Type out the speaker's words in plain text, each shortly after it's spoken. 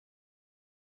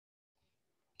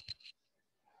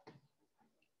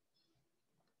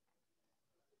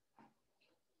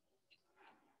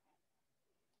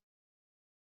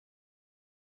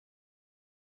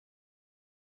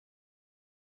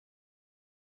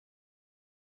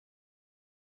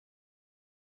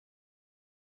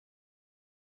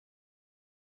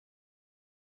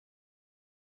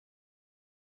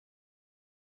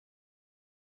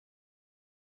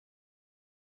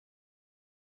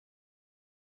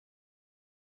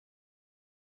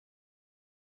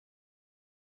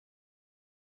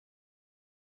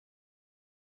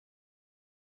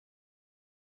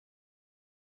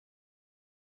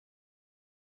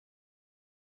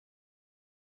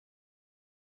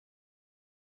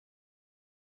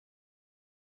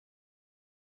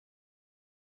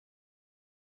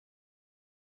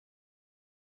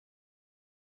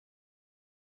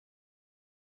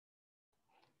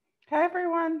Hi,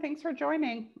 everyone. Thanks for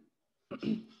joining.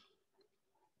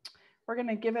 We're going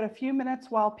to give it a few minutes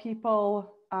while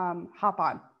people hop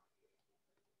on.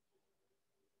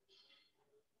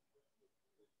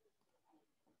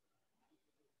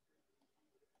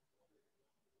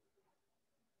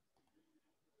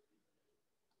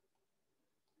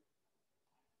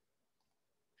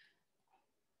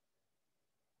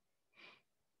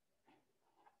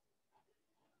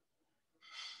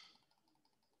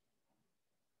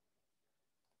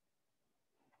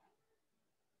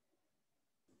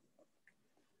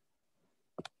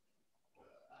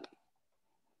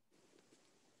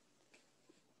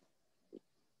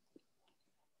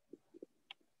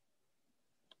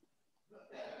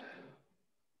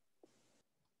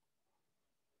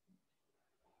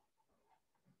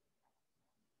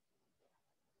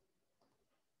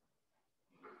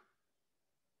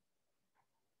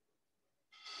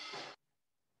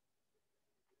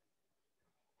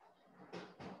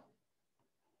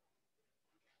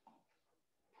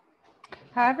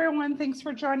 Hi, everyone. Thanks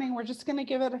for joining. We're just going to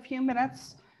give it a few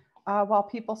minutes while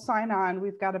people sign on.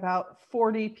 We've got about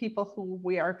 40 people who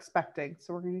we are expecting,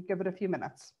 so we're going to give it a few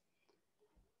minutes.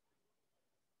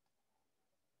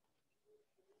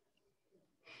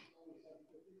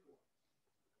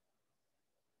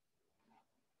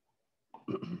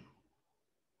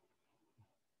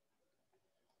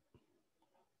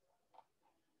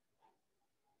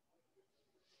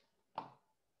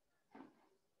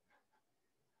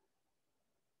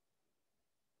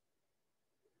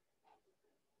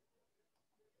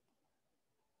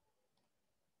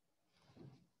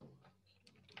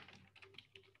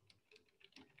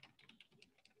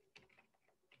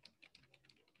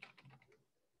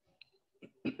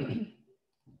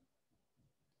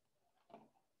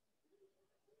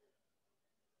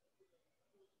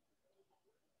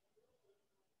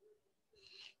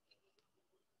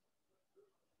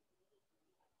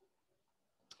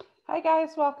 Hi, guys.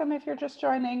 Welcome if you're just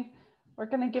joining. We're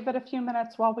going to give it a few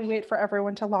minutes while we wait for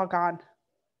everyone to log on.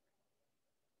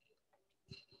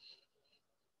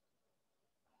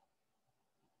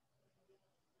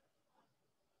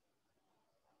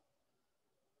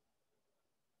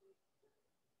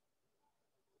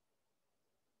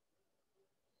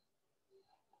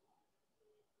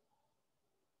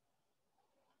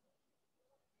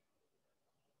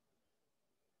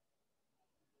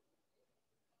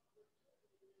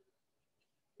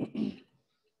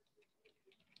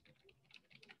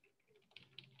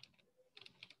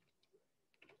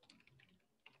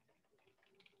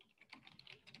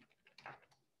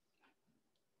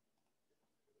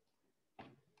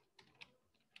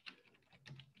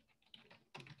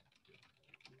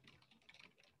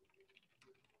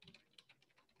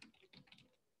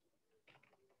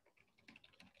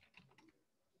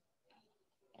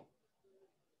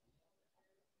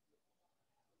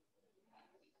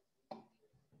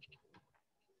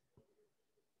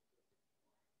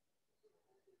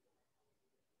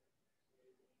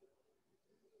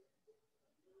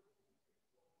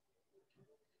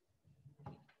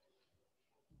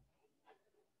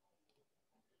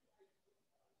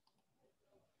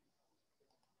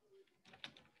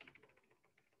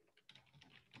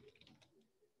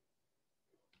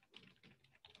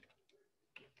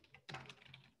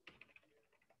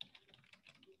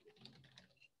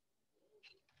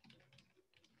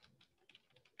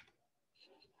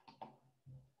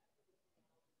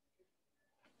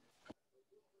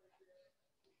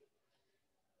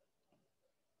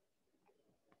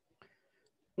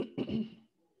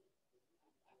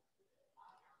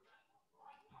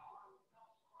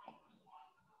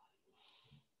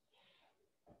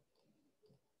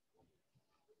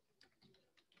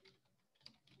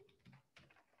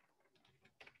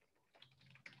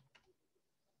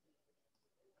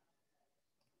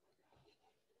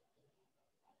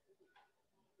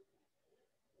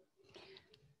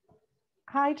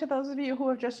 Hi to those of you who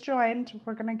have just joined.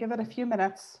 We're going to give it a few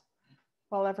minutes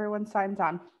while everyone signs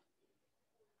on.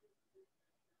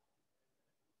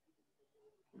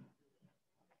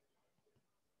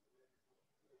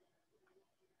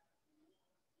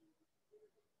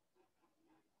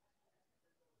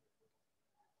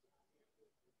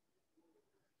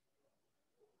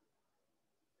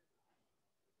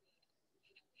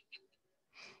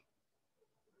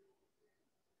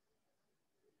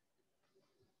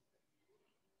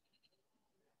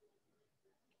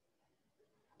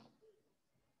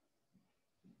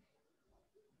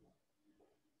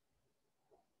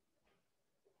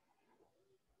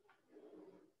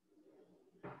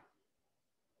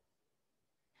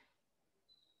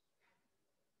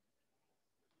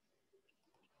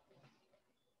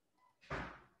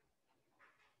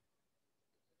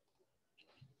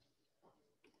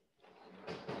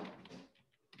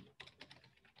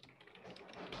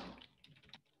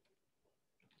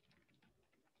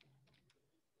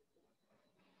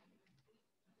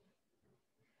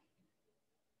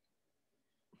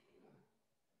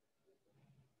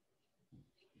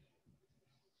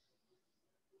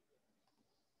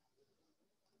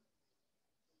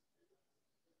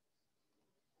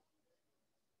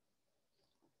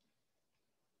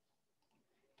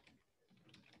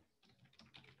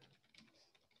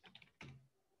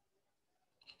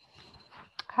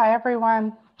 Hi,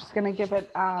 everyone. Just going to give it,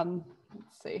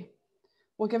 let's see.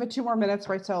 We'll give it 2 more minutes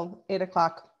right till 8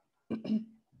 o'clock.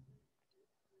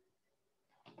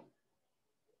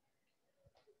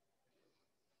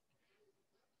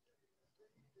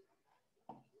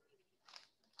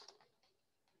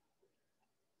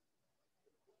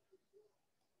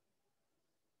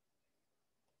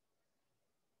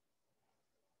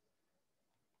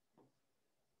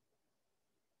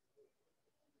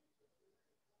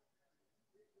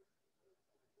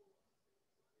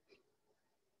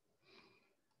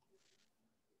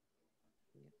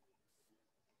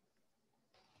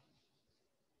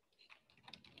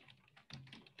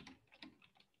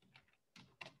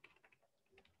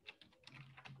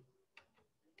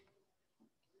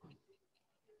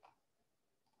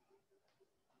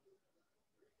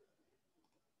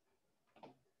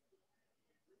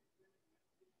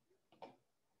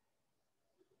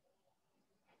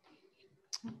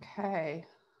 Okay.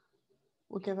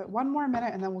 We'll give it 1 more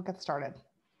minute and then we'll get started.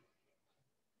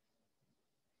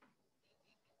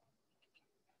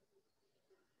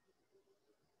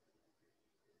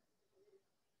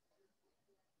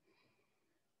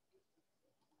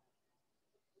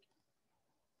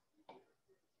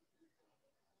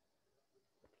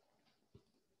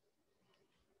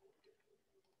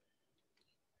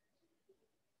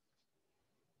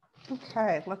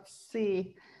 Okay, let's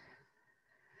see.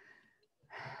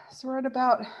 So we're at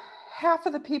about half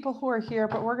of the people who are here,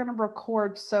 but we're going to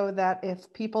record so that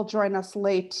if people join us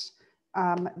late,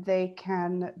 they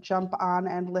can jump on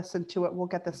and listen to it. We'll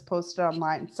get this posted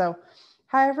online. So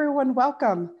hi, everyone.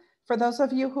 Welcome. For those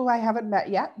of you who I haven't met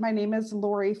yet, my name is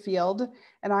Lori Field,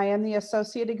 and I am the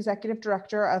Associate Executive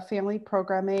Director of Family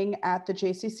Programming at the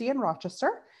JCC in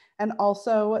Rochester, and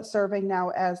also serving now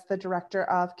as the Director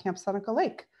of Camp Seneca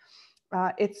Lake.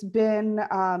 It's been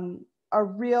a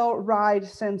real ride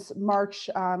since March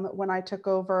when I took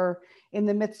over in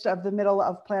the middle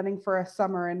of planning for a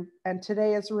summer. And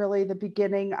today is really the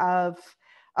beginning of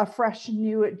a fresh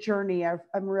new journey.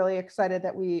 I'm really excited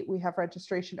that we have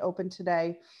registration open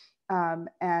today.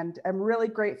 And I'm really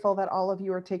grateful that all of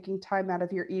you are taking time out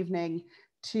of your evening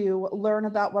to learn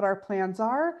about what our plans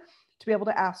are, to be able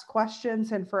to ask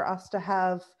questions, and for us to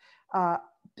have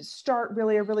start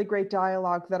really a really great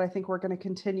dialogue that I think we're going to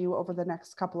continue over the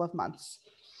next couple of months.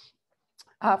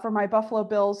 For my Buffalo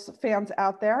Bills fans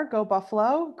out there, go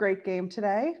Buffalo. Great game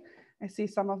today. I see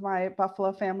some of my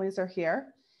Buffalo families are here.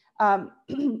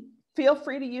 Feel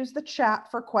free to use the chat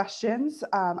for questions.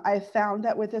 I've found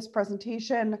that with this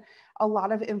presentation, a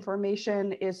lot of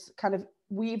information is kind of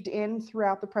weaved in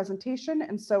throughout the presentation,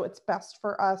 and so it's best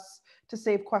for us to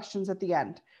save questions at the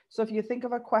end. So if you think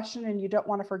of a question and you don't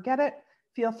want to forget it,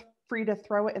 feel free to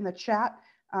throw it in the chat,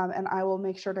 and I will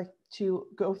make sure to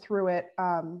go through it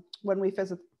when we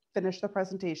finish the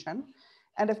presentation.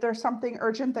 And if there's something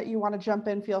urgent that you want to jump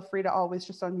in, feel free to always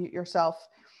just unmute yourself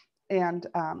and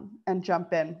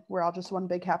jump in. We're all just one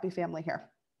big happy family here.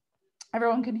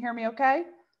 Everyone can hear me okay?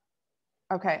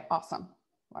 Okay, awesome,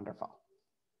 wonderful.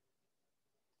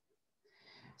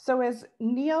 So as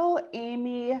Neil,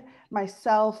 Amy,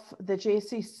 myself, the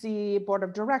JCC Board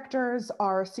of Directors,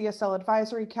 our CSL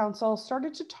Advisory Council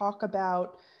started to talk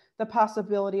about the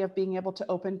possibility of being able to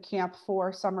open camp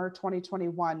for summer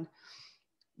 2021,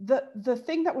 the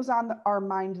thing that was on our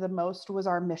mind the most was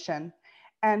our mission.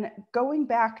 And going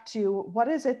back to what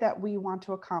is it that we want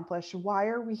to accomplish? Why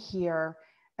are we here?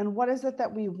 And what is it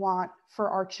that we want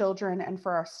for our children and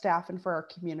for our staff and for our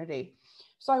community?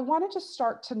 So I wanted to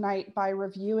start tonight by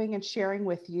reviewing and sharing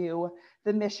with you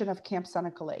the mission of Camp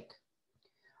Seneca Lake.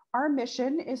 Our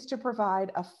mission is to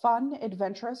provide a fun,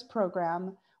 adventurous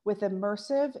program with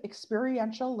immersive,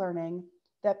 experiential learning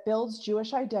that builds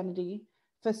Jewish identity,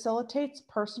 facilitates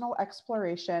personal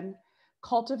exploration,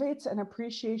 cultivates an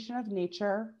appreciation of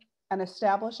nature, and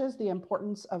establishes the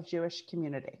importance of Jewish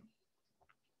community.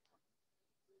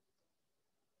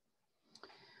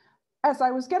 As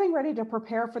I was getting ready to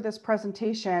prepare for this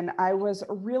presentation, I was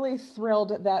really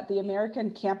thrilled that the American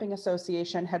Camping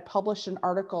Association had published an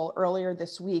article earlier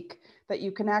this week that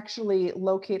you can actually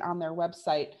locate on their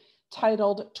website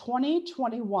titled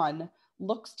 2021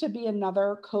 Looks to be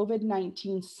Another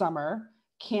COVID-19 Summer,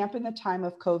 Camp in the Time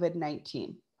of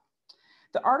COVID-19.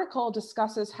 The article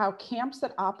discusses how camps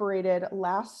that operated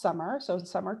last summer, so in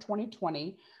summer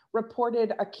 2020,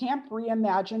 reported a camp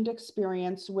reimagined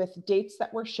experience with dates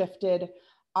that were shifted,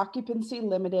 occupancy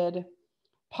limited,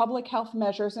 public health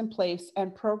measures in place,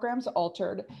 and programs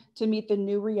altered to meet the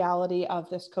new reality of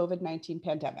this COVID-19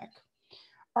 pandemic.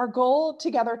 Our goal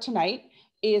together tonight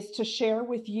is to share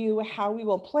with you how we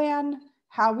will plan,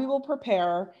 how we will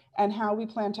prepare, and how we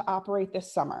plan to operate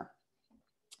this summer.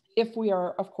 if we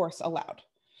are, of course, allowed.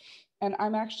 And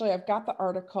I've got the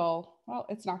article. Well,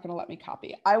 it's not going to let me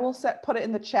copy. I will put it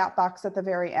in the chat box at the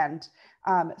very end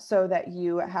so that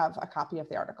you have a copy of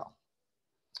the article.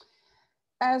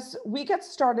 As we get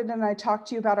started and I talk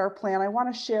to you about our plan, I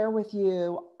want to share with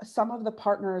you some of the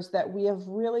partners that we have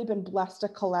really been blessed to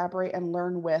collaborate and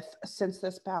learn with since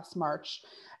this past March.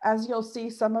 As you'll see,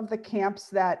 some of the camps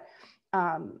that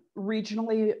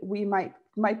regionally we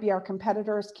might be our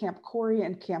competitors, Camp Corey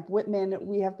and Camp Whitman,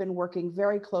 we have been working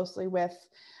very closely with.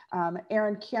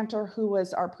 Aaron Cantor, who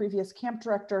was our previous camp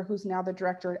director, who's now the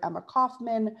director at Emma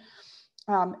Kaufman,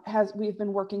 we've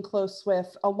been working close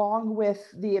with, along with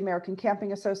the American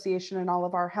Camping Association and all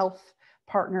of our health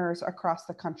partners across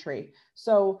the country.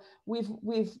 So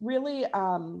we've really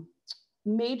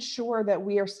made sure that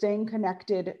we are staying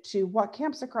connected to what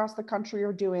camps across the country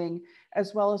are doing,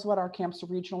 as well as what our camps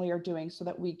regionally are doing, so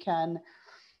that we can,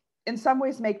 in some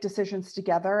ways, make decisions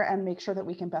together and make sure that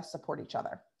we can best support each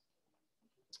other.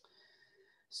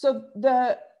 So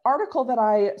the article that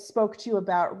I spoke to you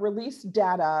about released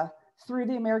data through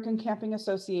the American Camping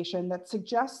Association that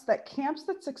suggests that camps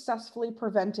that successfully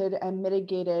prevented and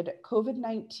mitigated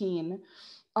COVID-19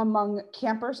 among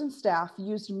campers and staff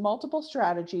used multiple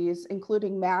strategies,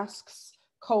 including masks,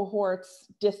 cohorts,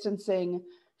 distancing,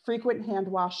 frequent hand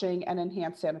washing, and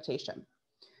enhanced sanitation.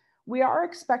 We are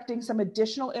expecting some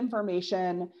additional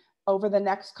information over the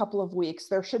next couple of weeks.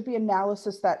 There should be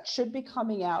analysis that should be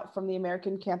coming out from the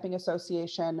American Camping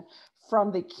Association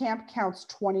from the Camp Counts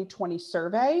 2020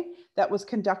 survey that was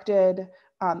conducted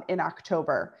in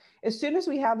October. As soon as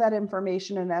we have that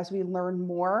information and as we learn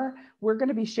more, we're going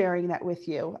to be sharing that with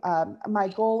you. My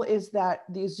goal is that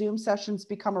these Zoom sessions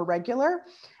become a regular,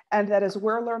 and that as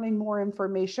we're learning more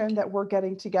information, that we're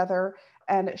getting together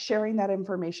and sharing that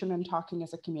information and talking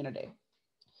as a community.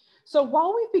 So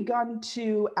while we've begun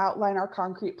to outline our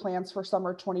concrete plans for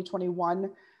summer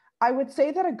 2021, I would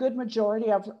say that a good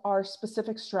majority of our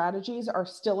specific strategies are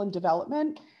still in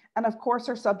development and of course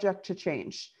are subject to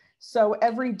change. So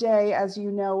every day, as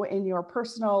you know, in your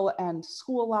personal and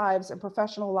school lives and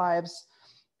professional lives,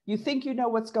 you think you know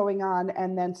what's going on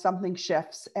and then something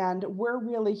shifts. And we're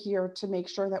really here to make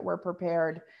sure that we're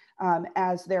prepared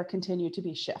as there continue to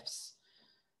be shifts.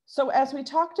 So as we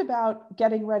talked about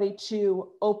getting ready to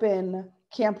open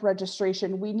camp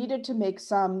registration, we needed to make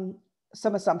some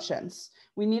assumptions.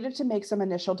 We needed to make some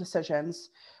initial decisions,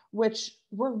 which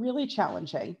were really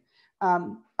challenging.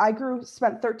 I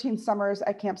spent 13 summers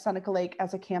at Camp Seneca Lake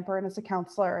as a camper and as a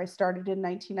counselor. I started in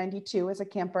 1992 as a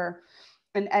camper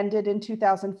and ended in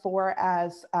 2004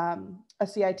 as a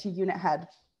CIT unit head.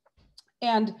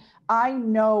 And I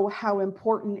know how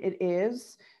important it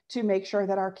is to make sure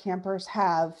that our campers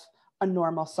have a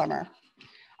normal summer.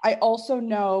 I also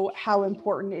know how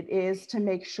important it is to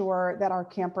make sure that our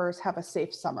campers have a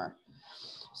safe summer.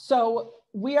 So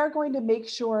we are going to make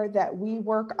sure that we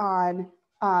work on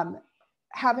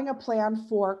having a plan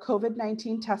for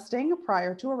COVID-19 testing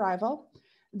prior to arrival,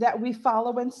 that we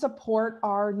follow and support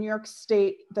our New York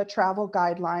State, the travel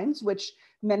guidelines, which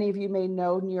many of you may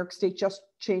know, New York State just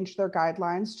changed their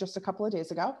guidelines just a couple of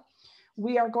days ago.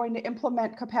 We are going to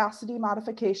implement capacity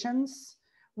modifications.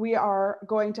 We are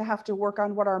going to have to work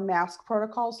on what our mask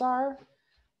protocols are.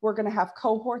 We're going to have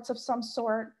cohorts of some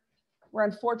sort. We're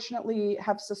unfortunately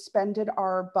have suspended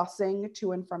our busing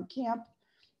to and from camp,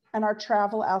 and our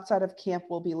travel outside of camp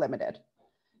will be limited.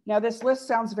 Now, this list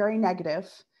sounds very negative,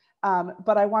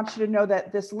 but I want you to know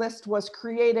that this list was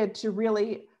created to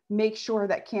really make sure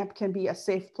that camp can be a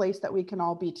safe place that we can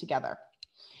all be together.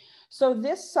 So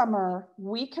this summer,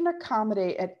 we can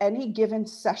accommodate at any given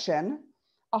session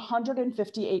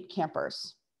 158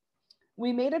 campers.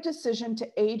 We made a decision to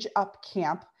age up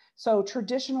camp. So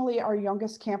traditionally, our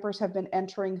youngest campers have been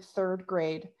entering 3rd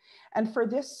grade. And for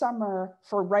this summer,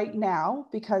 for right now,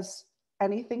 because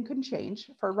anything can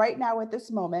change, for right now at this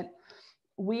moment,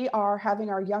 we are having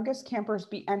our youngest campers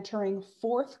be entering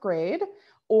 4th grade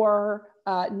or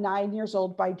 9 years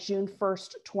old by June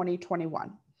 1st,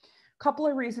 2021. Couple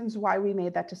of reasons why we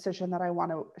made that decision that I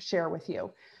want to share with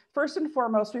you. First and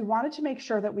foremost, we wanted to make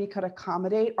sure that we could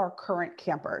accommodate our current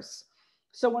campers.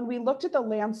 So when we looked at the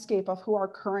landscape of who our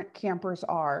current campers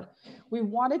are, we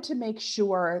wanted to make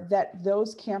sure that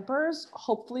those campers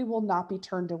hopefully will not be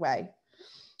turned away.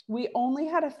 We only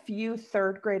had a few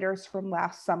 3rd graders from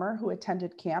last summer who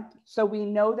attended camp, so we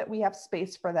know that we have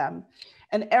space for them.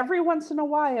 And every once in a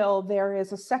while, there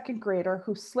is a 2nd grader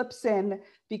who slips in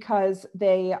because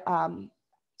they,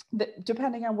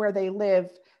 depending on where they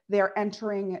live, their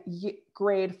entering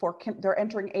their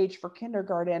entering age for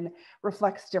kindergarten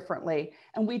reflects differently.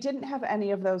 And we didn't have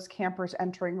any of those campers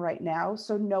entering right now,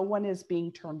 so no one is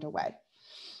being turned away.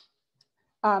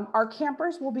 Our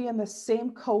campers will be in the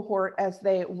same cohort as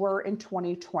they were in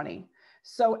 2020.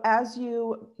 So as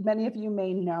many of you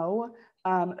may know,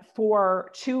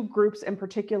 for two groups in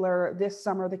particular this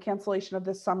summer, the cancellation of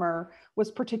this summer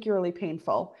was particularly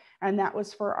painful. And that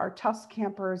was for our TUS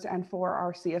campers and for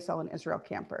our CSL and Israel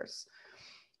campers.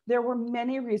 There were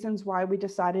many reasons why we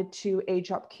decided to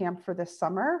age up camp for this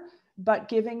summer, but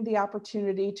giving the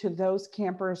opportunity to those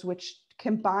campers, which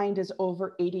combined is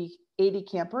over 80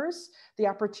 campers, the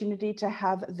opportunity to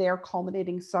have their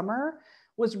culminating summer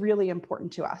was really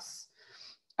important to us.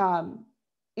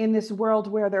 In this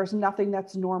world where there's nothing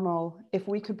that's normal, if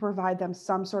we could provide them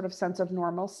some sort of sense of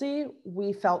normalcy,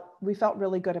 we felt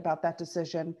really good about that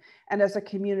decision. And as a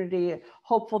community,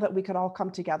 hopeful that we could all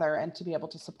come together and to be able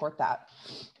to support that.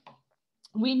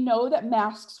 We know that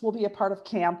masks will be a part of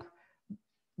camp.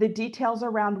 The details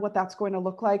around what that's going to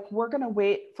look like, we're going to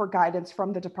wait for guidance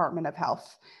from the Department of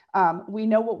Health. We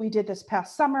know what we did this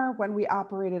past summer when we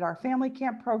operated our family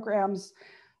camp programs,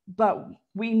 but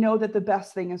we know that the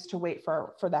best thing is to wait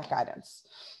for that guidance.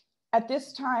 At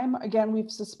this time, again, we've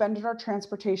suspended our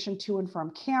transportation to and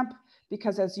from camp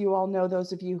because, as you all know,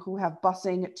 those of you who have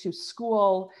busing to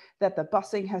school, that the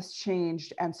busing has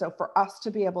changed. And so for us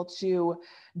to be able to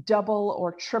double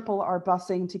or triple our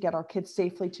busing to get our kids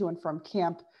safely to and from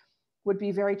camp would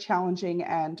be very challenging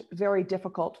and very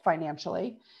difficult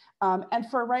financially. And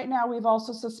for right now, we've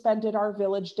also suspended our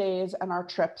village days and our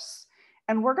trips.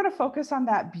 And we're going to focus on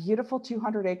that beautiful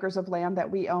 200 acres of land that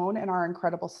we own and our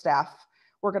incredible staff.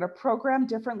 We're going to program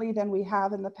differently than we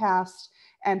have in the past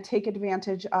and take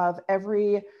advantage of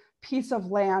every piece of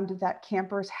land that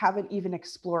campers haven't even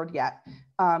explored yet.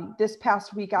 This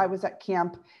past week, I was at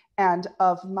camp, and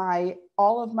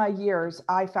all of my years,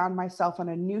 I found myself in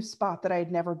a new spot that I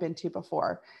had never been to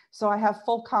before. So I have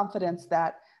full confidence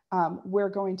that we're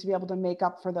going to be able to make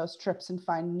up for those trips and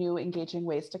find new engaging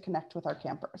ways to connect with our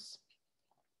campers.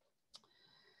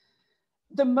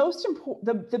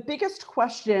 The biggest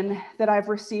question that I've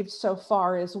received so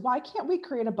far is, why can't we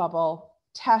create a bubble,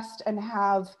 test, and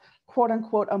have quote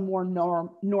unquote a more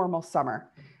normal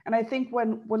summer? And I think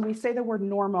when we say the word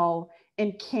normal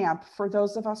in camp, for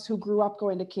those of us who grew up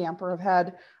going to camp or have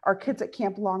had our kids at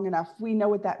camp long enough, we know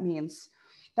what that means.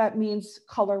 That means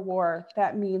color war,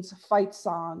 that means fight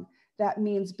song, that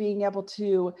means being able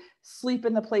to sleep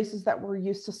in the places that we're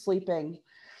used to sleeping.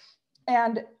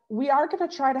 And we are going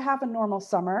to try to have a normal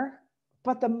summer,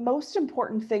 but the most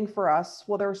important thing for us,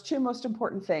 well, there's two most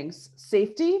important things: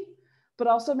 safety, but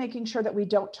also making sure that we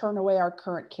don't turn away our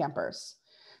current campers.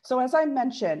 So as I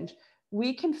mentioned,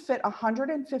 we can fit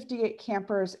 158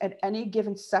 campers at any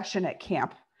given session at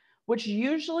camp, which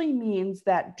usually means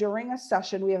that during a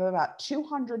session, we have about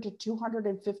 200 to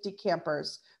 250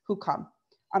 campers who come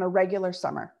on a regular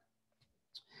summer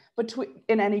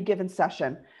in any given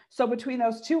session. So between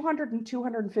those 200 and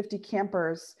 250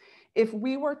 campers, if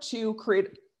we were to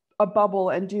create a bubble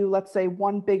and do, let's say,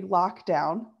 one big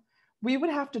lockdown, we would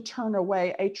have to turn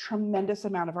away a tremendous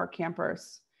amount of our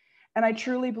campers. And I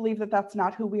truly believe that that's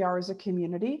not who we are as a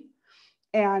community,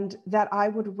 and that I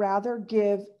would rather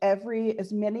give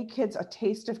as many kids a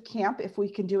taste of camp, if we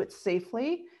can do it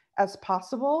safely as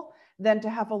possible, than to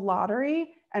have a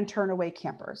lottery and turn away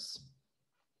campers.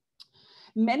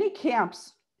 Many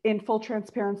camps, in full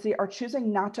transparency, are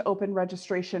choosing not to open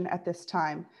registration at this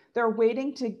time. They're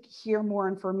waiting to hear more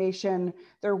information.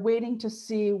 They're waiting to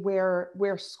see where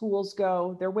schools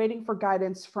go. They're waiting for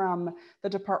guidance from the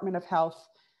Department of Health.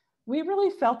 We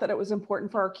really felt that it was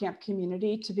important for our camp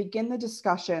community to begin the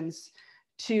discussions,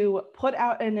 to put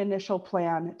out an initial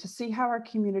plan, to see how our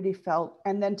community felt,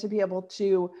 and then to be able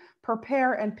to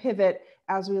prepare and pivot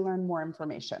as we learn more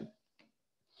information.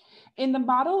 In the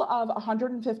model of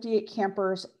 158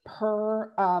 campers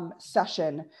per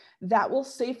session, that will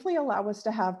safely allow us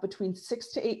to have between 6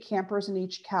 to 8 campers in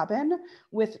each cabin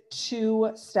with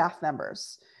 2 staff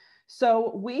members.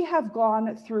 So we have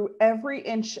gone through every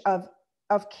inch of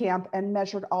camp and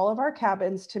measured all of our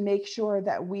cabins to make sure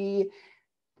that we,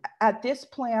 at this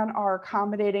plan, are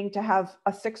accommodating to have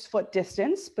a 6-foot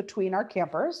distance between our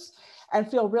campers, and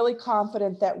feel really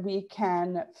confident that we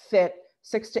can fit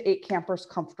 6 to 8 campers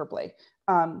comfortably.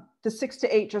 The 6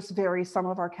 to 8 just varies. Some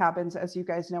of our cabins, as you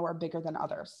guys know, are bigger than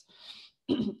others.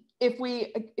 If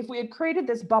we had created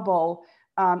this bubble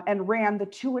and ran the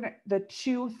two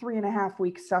 3.5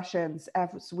 week sessions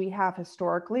as we have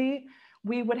historically,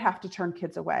 we would have to turn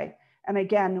kids away. And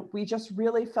again, we just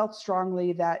really felt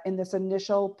strongly that in this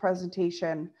initial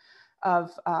presentation,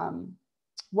 of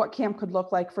what camp could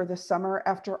look like for this summer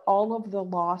after all of the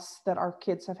loss that our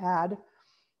kids have had.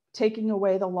 Taking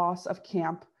away the loss of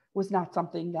camp was not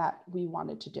something that we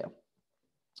wanted to do.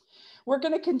 We're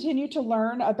going to continue to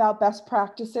learn about best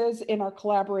practices in our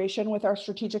collaboration with our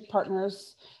strategic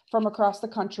partners from across the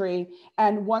country.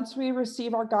 And once we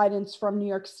receive our guidance from New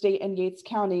York State and Yates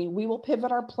County, we will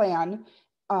pivot our plan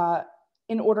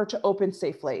in order to open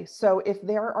safely. So if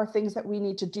there are things that we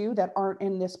need to do that aren't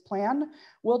in this plan,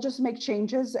 we'll just make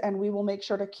changes, and we will make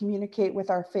sure to communicate with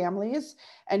our families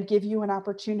and give you an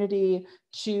opportunity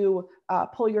to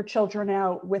pull your children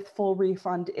out with full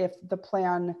refund if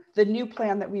the new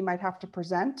plan that we might have to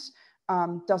present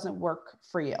doesn't work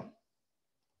for you.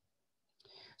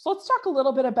 So let's talk a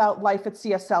little bit about life at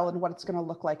CSL and what it's going to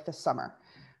look like this summer.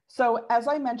 So as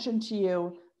I mentioned to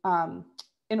you,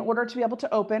 in order to be able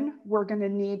to open, we're going to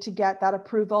need to get that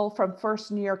approval from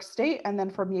first New York State and then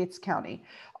from Yates County.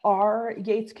 Our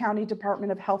Yates County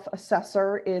Department of Health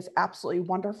assessor is absolutely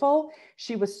wonderful.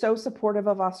 She was so supportive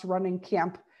of us running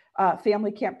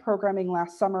family camp programming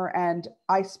last summer, and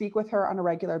I speak with her on a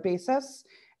regular basis.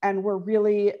 And we're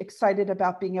really excited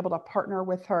about being able to partner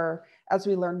with her as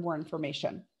we learn more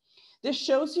information. This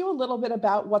shows you a little bit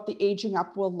about what the aging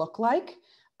up will look like.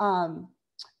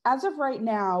 As of right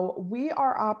now, we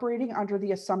are operating under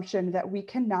the assumption that we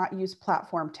cannot use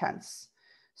platform tents.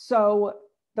 So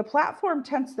the platform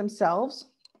tents themselves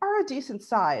are a decent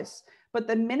size, but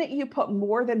the minute you put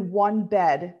more than one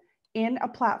bed in a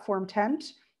platform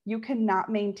tent, you cannot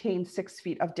maintain 6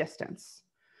 feet of distance.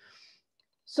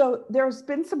 So there's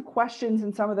been some questions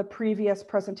in some of the previous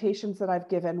presentations that I've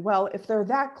given. Well, if they're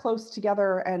that close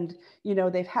together and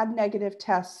they've had negative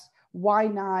tests, why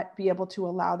not be able to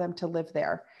allow them to live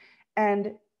there?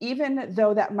 And even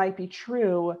though that might be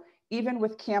true, even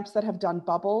with camps that have done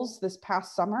bubbles this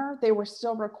past summer, they were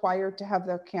still required to have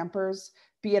their campers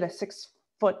be at a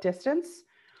 6-foot distance.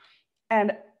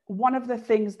 And one of the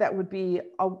things that would be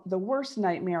the worst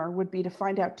nightmare would be to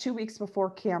find out 2 weeks before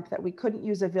camp that we couldn't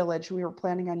use a village we were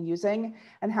planning on using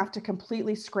and have to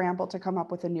completely scramble to come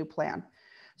up with a new plan.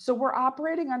 So we're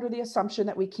operating under the assumption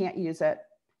that we can't use it.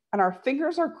 And our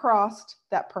fingers are crossed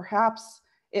that perhaps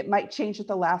it might change at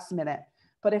the last minute.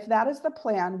 But if that is the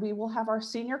plan, we will have our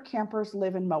senior campers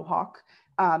live in Mohawk.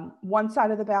 One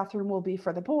side of the bathroom will be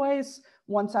for the boys.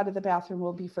 One side of the bathroom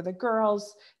will be for the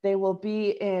girls. They will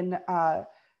be in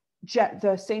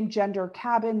the same gender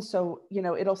cabin. So,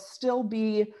 it'll still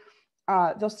be,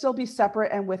 they'll still be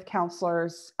separate and with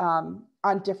counselors on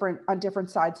different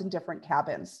sides in different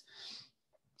cabins.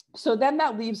 So then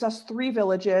that leaves us 3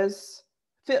 villages,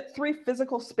 3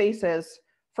 physical spaces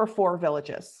for 4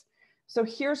 villages. So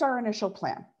here's our initial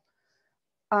plan.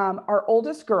 Our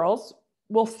oldest girls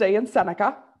will stay in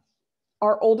Seneca.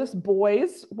 Our oldest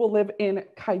boys will live in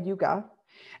Cayuga.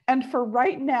 And for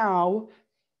right now,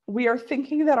 we are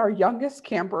thinking that our youngest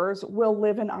campers will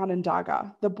live in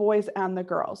Onondaga, the boys and the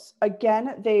girls.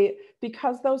 Again,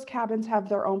 because those cabins have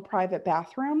their own private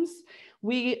bathrooms,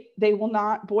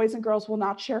 boys and girls will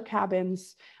not share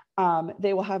cabins.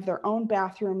 They will have their own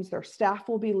bathrooms. Their staff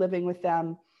will be living with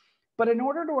them. But in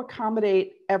order to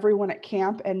accommodate everyone at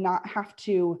camp and not have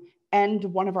to end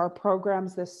one of our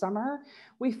programs this summer,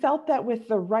 we felt that with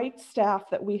the right staff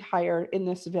that we hired in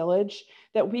this village,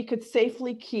 that we could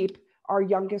safely keep our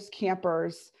youngest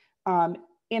campers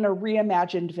in a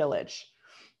reimagined village.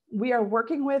 We are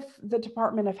working with the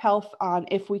Department of Health on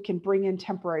if we can bring in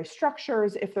temporary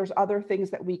structures, if there's other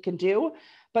things that we can do,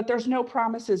 but there's no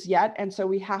promises yet. And so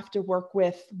we have to work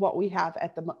with what we have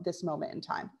at this moment in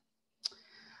time.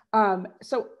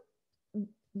 So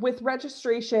with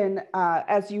registration,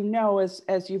 as you know,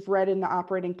 as you've read in the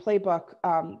operating playbook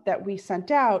that we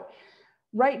sent out,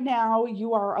 right now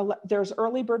there's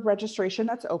early bird registration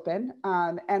that's open,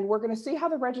 and we're going to see how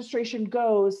the registration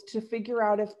goes to figure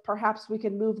out if perhaps we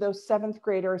can move those 7th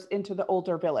graders into the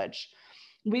older village.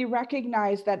 We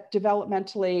recognize that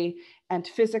developmentally and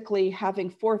physically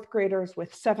having 4th graders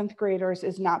with 7th graders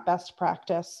is not best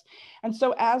practice. And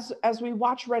so as we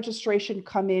watch registration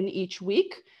come in each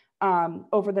week,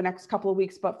 over the next couple of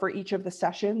weeks, but for each of the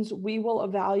sessions, we will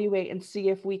evaluate and see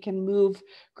if we can move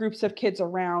groups of kids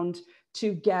around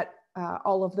to get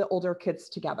all of the older kids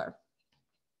together.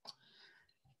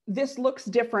 This looks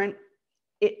different.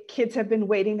 Kids have been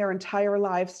waiting their entire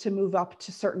lives to move up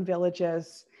to certain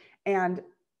villages. And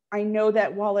I know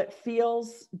that while it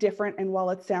feels different and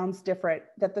while it sounds different,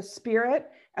 that the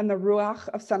spirit and the ruach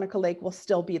of Seneca Lake will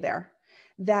still be there.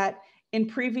 That in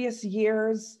previous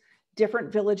years,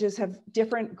 different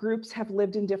groups have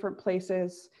lived in different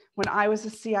places. When I was a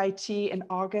CIT in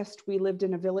August, we lived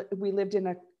in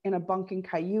a bunk in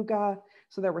Cayuga.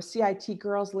 So there were CIT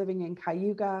girls living in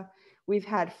Cayuga. We've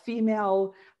had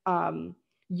female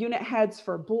unit heads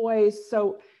for boys.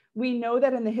 So we know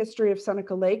that in the history of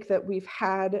Seneca Lake that we've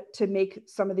had to make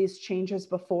some of these changes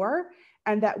before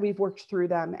and that we've worked through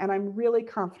them. And I'm really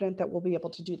confident that we'll be able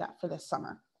to do that for this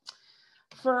summer.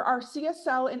 For our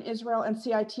CSL in Israel and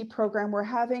CIT program, we're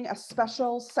having a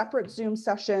special separate Zoom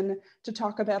session to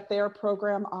talk about their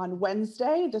program on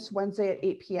Wednesday, this Wednesday at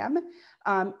 8 p.m.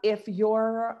 If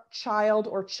your child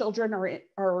or children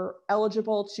are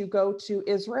eligible to go to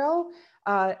Israel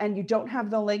and you don't have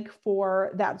the link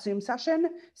for that Zoom session,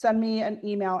 send me an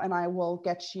email and I will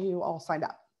get you all signed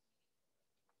up.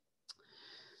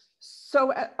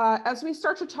 So as we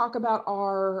start to talk about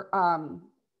our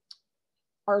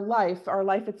life at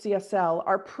CSL,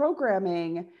 our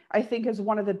programming, I think, is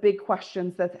one of the big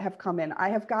questions that have come in. I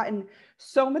have gotten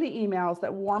so many emails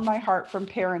that warm my heart from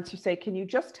parents who say, can you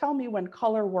just tell me when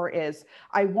Color War is?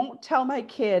 I won't tell my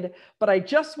kid, but I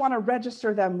just want to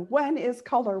register them. When is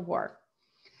Color War?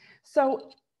 So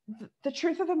the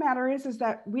truth of the matter is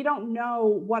that we don't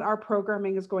know what our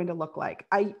programming is going to look like.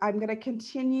 I'm going to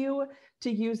continue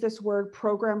to use this word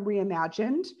program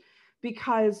reimagined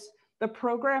because the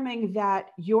programming that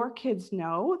your kids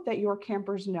know, that your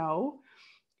campers know,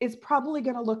 is probably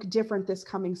going to look different this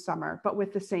coming summer, but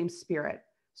with the same spirit.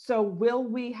 So will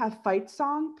we have fight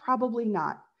song? Probably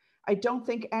not. I don't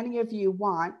think any of you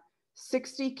want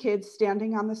 60 kids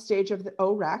standing on the stage of the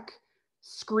OREC,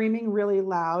 screaming really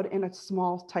loud in a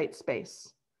small, tight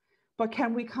space. But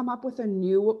can we come up with a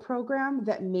new program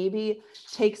that maybe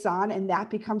takes on and that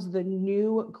becomes the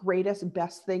new greatest,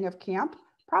 best thing of camp?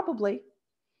 Probably.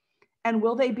 And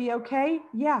will they be okay?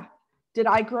 Yeah. Did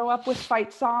I grow up with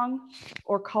fight song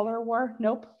or Color War?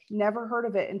 Nope. Never heard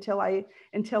of it until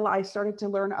I started to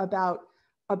learn about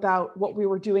what we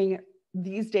were doing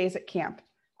these days at camp.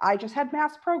 I just had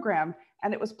mass program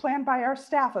and it was planned by our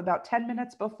staff about 10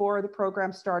 minutes before the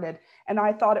program started. And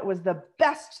I thought it was the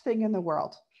best thing in the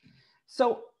world.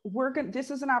 So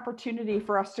this is an opportunity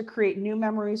for us to create new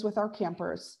memories with our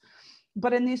campers.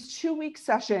 But in these 2-week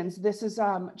sessions, this is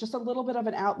just a little bit of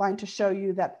an outline to show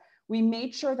you that we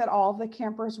made sure that all of the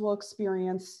campers will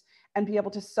experience and be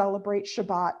able to celebrate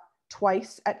Shabbat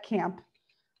twice at camp.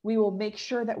 We will make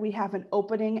sure that we have an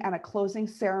opening and a closing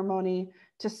ceremony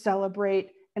to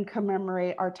celebrate and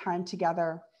commemorate our time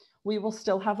together. We will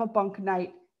still have a bunk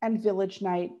night and village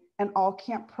night and all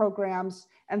camp programs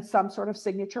and some sort of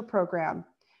signature program.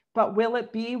 But will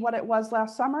it be what it was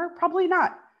last summer? Probably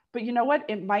not. But you know what?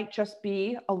 It might just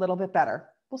be a little bit better.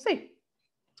 We'll see.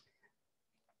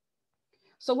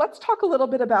 So let's talk a little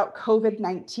bit about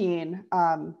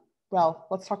COVID-19. Well,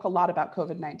 let's talk a lot about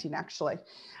COVID-19 actually.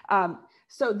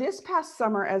 So this past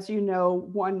summer, as you know,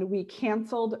 when we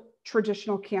canceled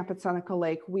traditional camp at Seneca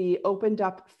Lake, we opened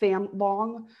up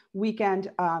long weekend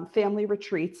family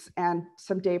retreats and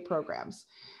some day programs.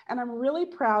 And I'm really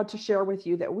proud to share with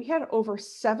you that we had over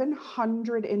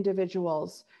 700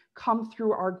 individuals come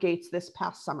through our gates this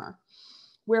past summer,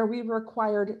 where we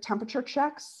required temperature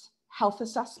checks, health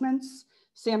assessments,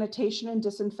 sanitation and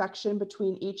disinfection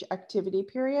between each activity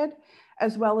period,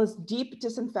 as well as deep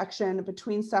disinfection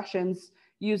between sessions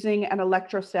using an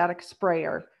electrostatic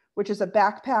sprayer, which is a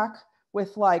backpack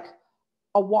with like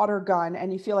a water gun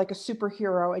and you feel like a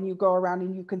superhero and you go around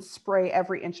and you can spray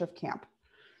every inch of camp.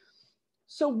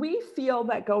 So we feel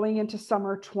that going into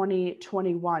summer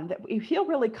 2021, that we feel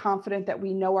really confident that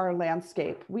we know our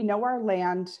landscape, we know our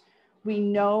land, we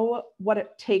know what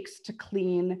it takes to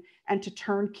clean and to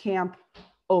turn camp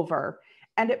over.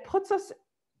 And it puts us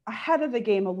ahead of the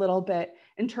game a little bit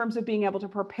in terms of being able to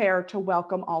prepare to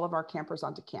welcome all of our campers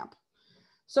onto camp.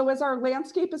 So as our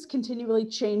landscape is continually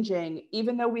changing,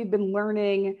 even though we've been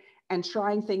learning and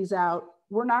trying things out,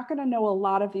 we're not going to know a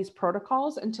lot of these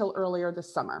protocols until earlier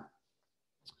this summer.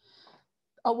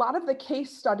 A lot of the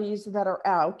case studies that are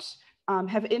out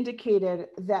have indicated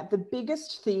that the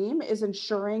biggest theme is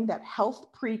ensuring that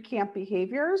health pre-camp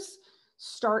behaviors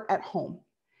start at home.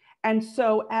 And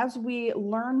so as we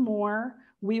learn more,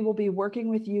 we will be working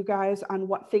with you guys on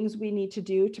what things we need to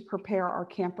do to prepare our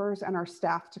campers and our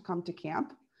staff to come to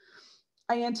camp.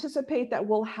 I anticipate that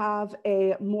we'll have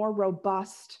a more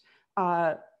robust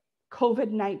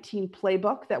COVID-19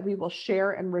 playbook that we will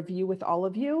share and review with all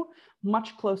of you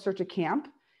much closer to camp.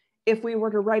 If we were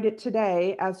to write it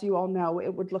today, as you all know,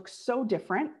 it would look so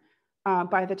different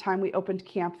by the time we opened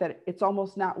camp that it's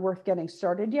almost not worth getting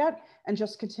started yet and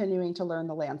just continuing to learn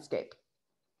the landscape.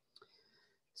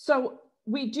 So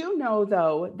we do know,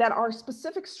 though, that our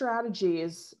specific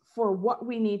strategies for what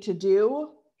we need to do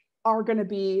are going to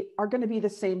be the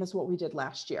same as what we did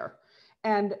last year.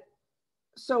 And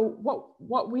so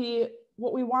what we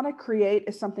what we want to create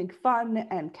is something fun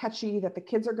and catchy that the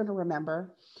kids are going to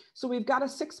remember. So we've got a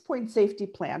 6-point safety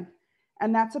plan,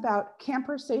 and that's about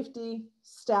camper safety,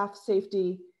 staff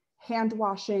safety, hand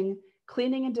washing,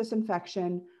 cleaning and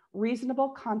disinfection, reasonable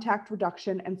contact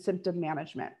reduction, and symptom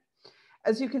management.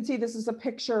 As you can see, this is a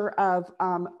picture of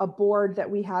a board that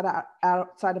we had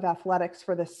outside of athletics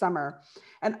for this summer.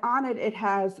 And on it, it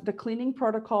has the cleaning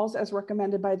protocols as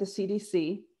recommended by the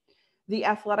CDC, the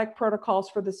athletic protocols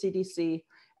for the CDC,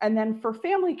 and then for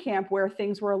family camp, where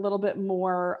things were a little bit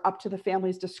more up to the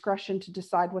family's discretion to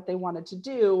decide what they wanted to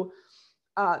do,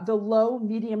 the low,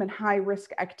 medium, and high risk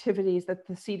activities that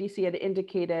the CDC had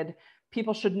indicated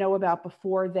people should know about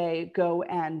before they go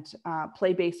and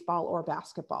play baseball or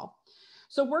basketball.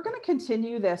 So we're going to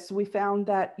continue this. We found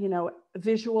that,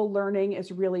 visual learning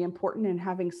is really important, and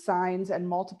having signs and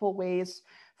multiple ways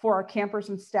for our campers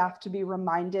and staff to be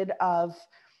reminded of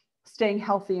staying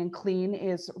healthy and clean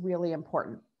is really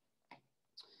important.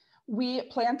 We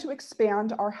plan to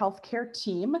expand our healthcare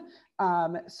team.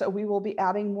 So we will be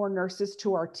adding more nurses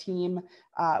to our team.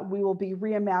 We will be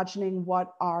reimagining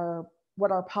what our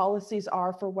policies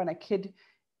are for when a kid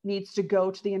needs to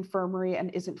go to the infirmary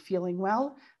and isn't feeling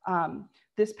well.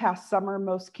 This past summer,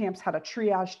 most camps had a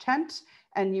triage tent,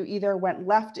 and you either went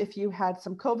left if you had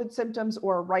some COVID symptoms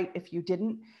or right if you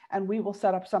didn't. And we will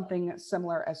set up something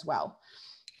similar as well.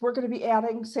 We're going to be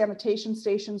adding sanitation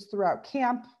stations throughout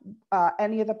camp.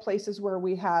 Any of the places where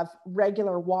we have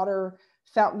regular water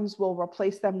fountains, we'll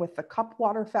replace them with the cup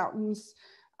water fountains.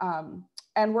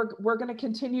 And we're going to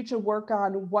continue to work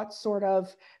on what sort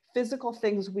of physical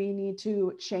things we need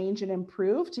to change and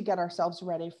improve to get ourselves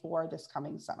ready for this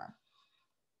coming summer.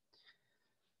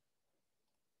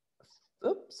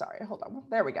 Oops, sorry, hold on.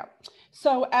 There we go.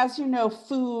 So as you know,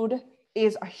 food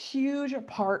is a huge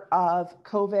part of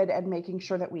COVID and making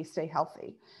sure that we stay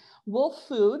healthy. Wolf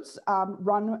Foods,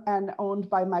 run and owned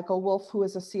by Michael Wolf, who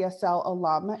is a CSL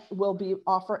alum, will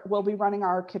be running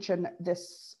our kitchen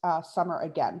this summer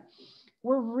again.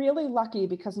 We're really lucky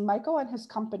because Michael and his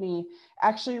company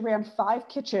actually ran 5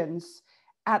 kitchens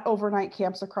at overnight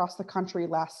camps across the country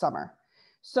last summer.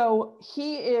 So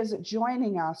he is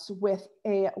joining us with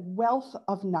a wealth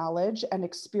of knowledge and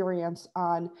experience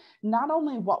on not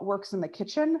only what works in the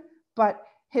kitchen, but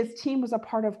his team was a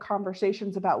part of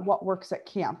conversations about what works at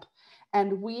camp.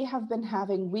 And we have been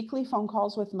having weekly phone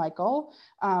calls with Michael,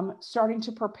 starting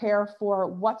to prepare for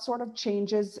what sort of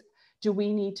changes do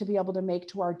we need to be able to make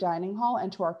to our dining hall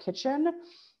and to our kitchen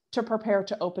to prepare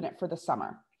to open it for the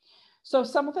summer. So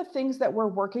some of the things that we're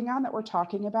working on that we're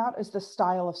talking about is the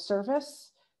style of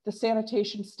service, the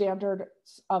sanitation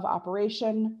standards of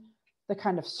operation, the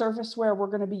kind of serviceware we're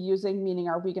going to be using, meaning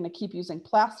are we going to keep using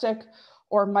plastic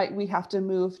or might we have to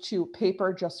move to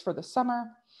paper just for the summer?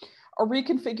 A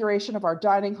reconfiguration of our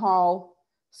dining hall,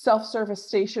 self-service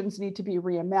stations need to be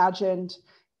reimagined,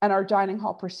 and our dining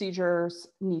hall procedures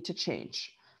need to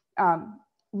change.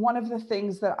 One of the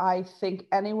things that I think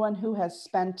anyone who has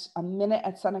spent a minute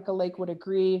at Seneca Lake would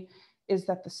agree is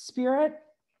that the spirit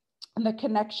and the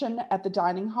connection at the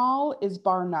dining hall is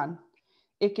bar none.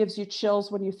 It gives you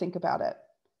chills when you think about it,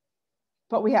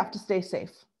 but we have to stay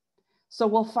safe. So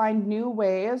we'll find new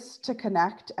ways to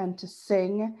connect and to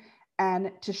sing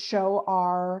and to show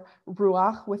our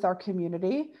ruach with our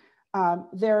community.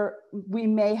 We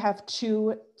may have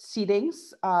 2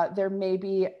 seatings.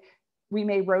 We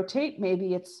may rotate.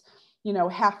 Maybe it's,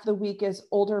 half the week is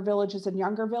older villages and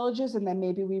younger villages, and then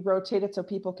maybe we rotate it so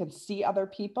people can see other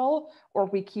people, or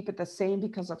we keep it the same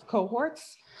because of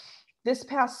cohorts. This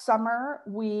past summer,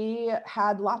 we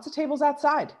had lots of tables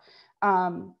outside.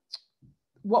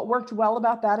 What worked well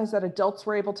about that is that adults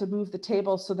were able to move the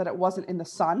table so that it wasn't in the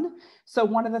sun. So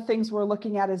one of the things we're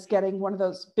looking at is getting one of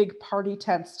those big party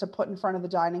tents to put in front of the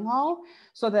dining hall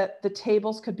so that the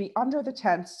tables could be under the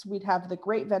tents. We'd have the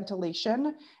great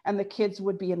ventilation and the kids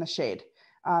would be in the shade.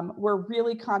 We're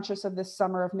really conscious of this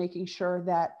summer of making sure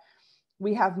that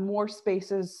we have more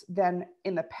spaces than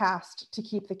in the past to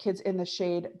keep the kids in the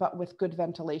shade, but with good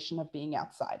ventilation of being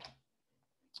outside.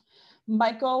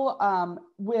 Michael,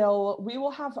 we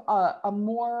will have a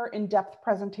more in-depth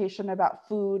presentation about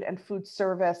food and food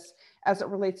service as it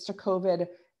relates to COVID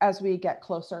as we get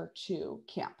closer to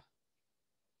camp.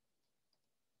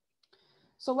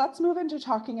 So let's move into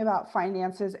talking about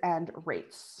finances and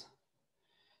rates.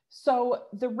 So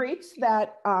the rates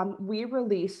that we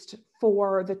released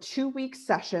for the 2-week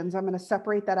sessions, I'm going to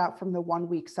separate that out from the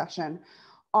 1-week session,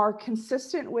 are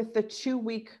consistent with the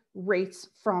 2-week rates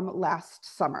from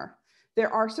last summer. There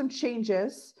are some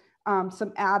changes,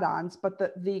 some add-ons, but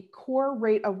the core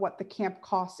rate of what the camp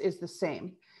costs is the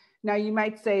same. Now you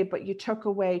might say, but you took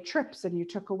away trips and you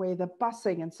took away the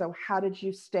busing. And so how did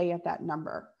you stay at that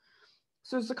number?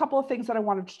 So there's a couple of things that I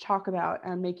wanted to talk about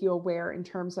and make you aware in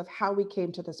terms of how we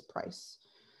came to this price.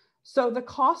 So the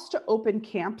cost to open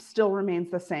camp still remains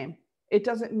the same. It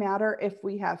doesn't matter if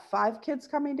we have 5 kids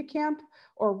coming to camp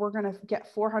or we're going to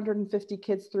get 450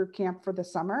 kids through camp for the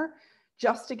summer.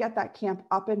 Just to get that camp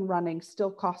up and running still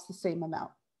costs the same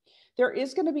amount. There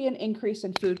is going to be an increase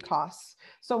in food costs.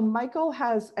 So Michael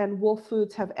and Wolf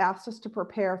Foods have asked us to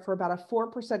prepare for about a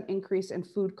 4% increase in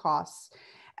food costs.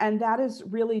 And that is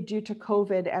really due to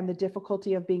COVID and the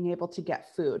difficulty of being able to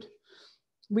get food.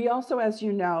 We also, as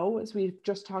you know, as we've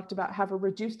just talked about, have a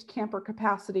reduced camper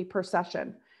capacity per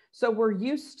session. So we're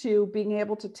used to being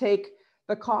able to take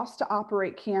the cost to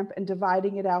operate camp and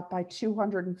dividing it out by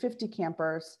 250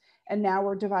 campers. And now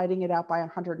we're dividing it out by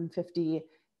 150,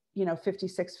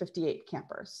 56, 58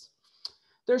 campers.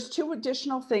 There's 2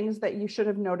 additional things that you should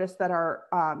have noticed that are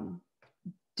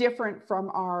different from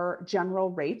our general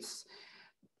rates.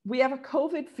 We have a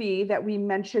COVID fee that we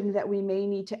mentioned that we may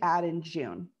need to add in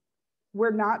June.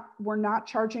 We're not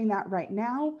charging that right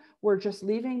now. We're just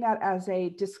leaving that as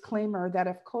a disclaimer that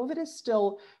if COVID is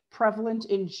still prevalent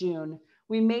in June,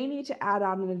 we may need to add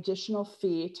on an additional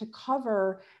fee to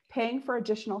cover paying for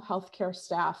additional healthcare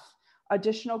staff,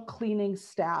 additional cleaning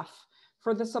staff,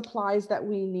 for the supplies that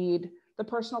we need, the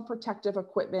personal protective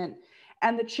equipment,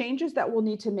 and the changes that we'll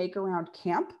need to make around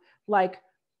camp, like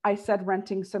I said,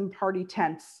 renting some party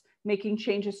tents, making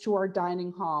changes to our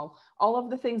dining hall, all of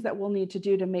the things that we'll need to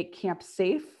do to make camp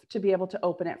safe to be able to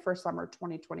open it for summer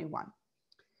 2021.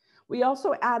 We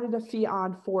also added a fee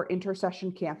on for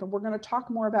intercession camp, and we're going to talk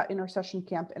more about intercession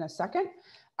camp in a second.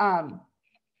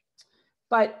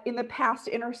 But in the past,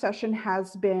 intercession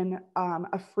has been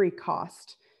a free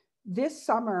cost. This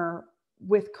summer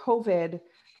with COVID,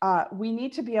 we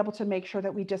need to be able to make sure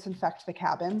that we disinfect the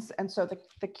cabins. And so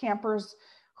the campers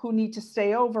who need to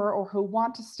stay over or who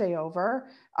want to stay over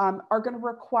are going to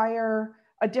require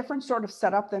a different sort of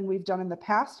setup than we've done in the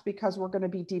past because we're going to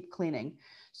be deep cleaning.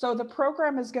 So the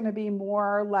program is going to be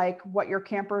more like what your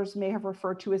campers may have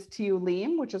referred to as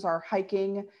TU-LEAM, which is our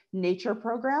hiking nature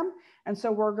program. And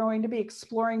so we're going to be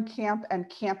exploring camp and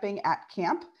camping at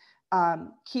camp,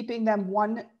 keeping them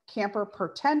 1 camper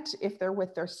per tent. If they're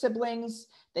with their siblings,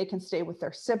 they can stay with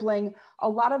their sibling. A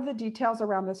lot of the details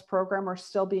around this program are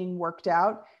still being worked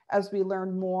out as we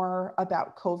learn more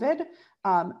about COVID.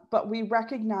 But we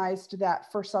recognized that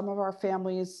for some of our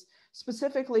families,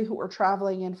 specifically who were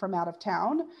traveling in from out of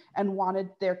town and wanted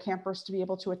their campers to be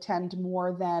able to attend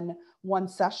more than 1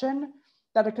 session,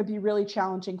 that it could be really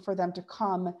challenging for them to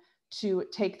come to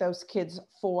take those kids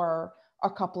for a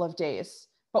couple of days.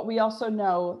 But we also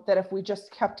know that if we just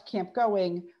kept camp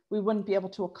going, we wouldn't be able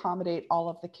to accommodate all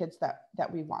of the kids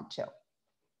that we want to.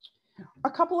 A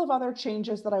couple of other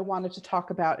changes that I wanted to talk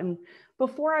about. And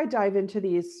before I dive into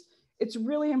these, it's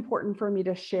really important for me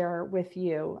to share with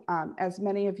you, as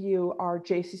many of you are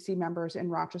JCC members in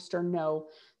Rochester know,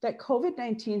 that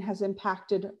COVID-19 has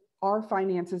impacted our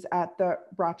finances at the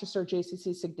Rochester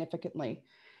JCC significantly.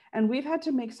 And we've had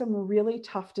to make some really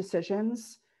tough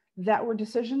decisions that were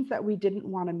decisions that we didn't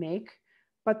want to make,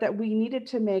 but that we needed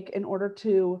to make in order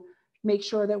to make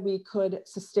sure that we could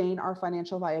sustain our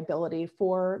financial viability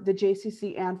for the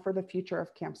JCC and for the future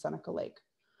of Camp Seneca Lake.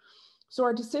 So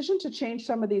our decision to change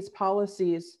some of these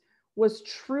policies was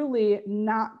truly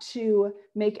not to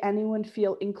make anyone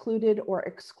feel included or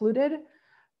excluded,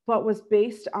 but was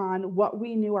based on what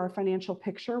we knew our financial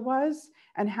picture was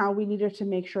and how we needed to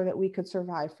make sure that we could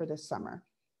survive for this summer.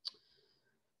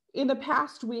 In the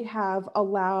past, we have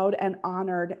allowed and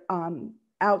honored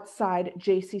outside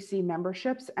JCC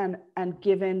memberships and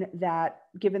given that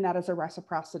as a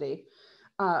reciprocity.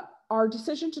 Our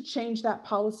decision to change that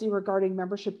policy regarding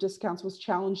membership discounts was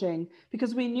challenging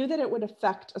because we knew that it would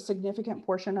affect a significant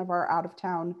portion of our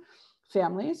out-of-town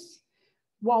families.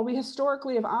 While we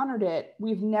historically have honored it,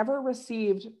 we've never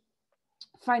received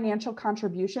financial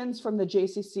contributions from the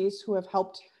JCCs who have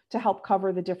helped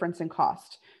cover the difference in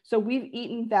cost. So we've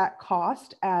eaten that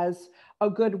cost as a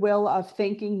goodwill of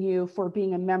thanking you for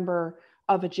being a member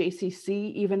of a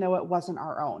JCC, even though it wasn't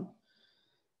our own.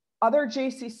 Other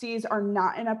JCCs are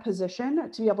not in a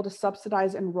position to be able to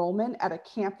subsidize enrollment at a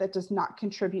camp that does not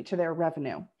contribute to their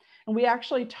revenue. And we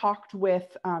actually talked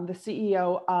with the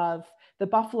CEO of the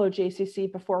Buffalo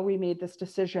JCC before we made this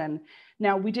decision.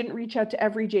 Now, we didn't reach out to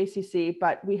every JCC,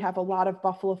 but we have a lot of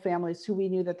Buffalo families who we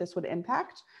knew that this would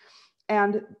impact.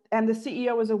 And the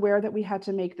CEO was aware that we had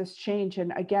to make this change.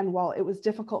 And again, while it was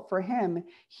difficult for him,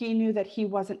 he knew that he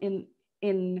wasn't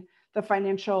in the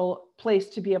financial place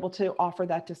to be able to offer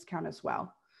that discount as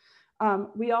well.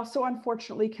 We also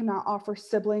unfortunately cannot offer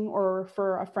sibling or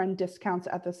refer a friend discounts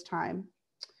at this time.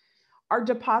 Our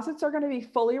deposits are going to be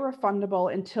fully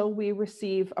refundable until we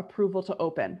receive approval to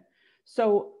open.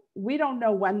 So we don't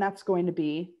know when that's going to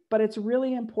be, but it's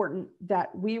really important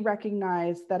that we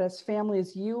recognize that as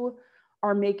families, you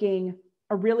are making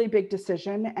a really big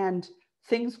decision and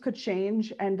things could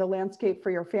change and the landscape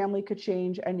for your family could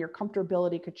change and your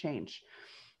comfortability could change.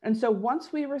 And so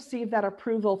once we receive that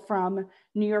approval from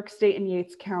New York State and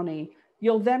Yates County,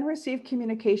 you'll then receive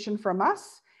communication from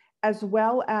us, as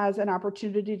well as an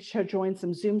opportunity to join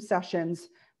some Zoom sessions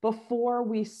before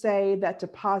we say that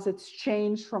deposits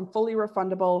change from fully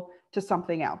refundable to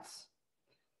something else.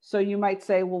 So you might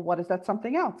say, well, what is that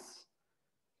something else?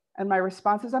 And my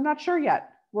response is, I'm not sure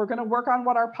yet. We're going to work on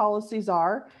what our policies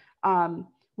are.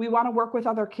 We want to work with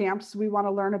other camps. We want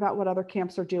to learn about what other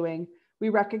camps are doing. We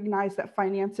recognize that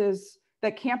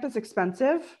camp is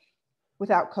expensive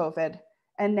without COVID.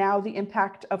 And now the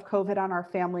impact of COVID on our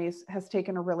families has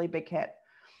taken a really big hit.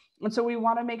 And so we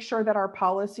want to make sure that our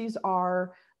policies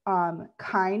are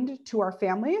kind to our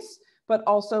families, but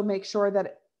also make sure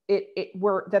that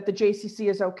that the JCC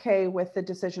is okay with the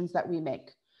decisions that we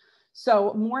make.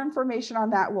 So more information on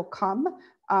that will come.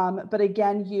 But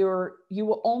again, you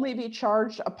will only be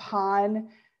charged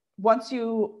once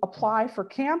you apply for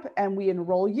camp and we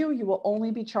enroll you, you will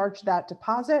only be charged that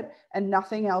deposit and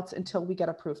nothing else until we get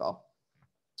approval.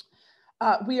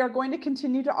 We are going to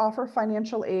continue to offer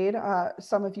financial aid.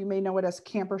 Some of you may know it as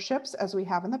camperships, as we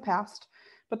have in the past,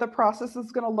 but the process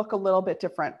is going to look a little bit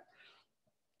different.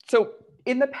 So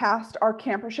in the past, our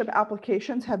campership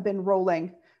applications have been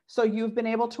rolling. So you've been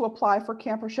able to apply for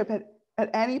campership at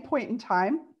any point in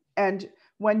time. And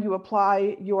when you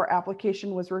apply, your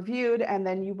application was reviewed, and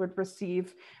then you would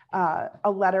receive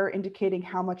a letter indicating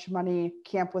how much money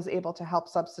camp was able to help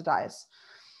subsidize.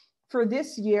 For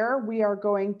this year, we are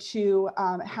going to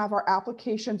have our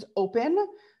applications open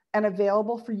and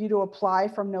available for you to apply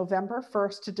from November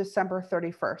 1st to December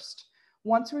 31st.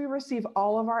 Once we receive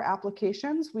all of our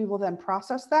applications, we will then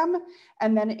process them.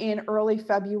 And then in early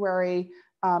February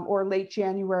or late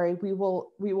January, we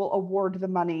will award the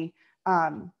money.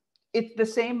 It's the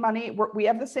same money. We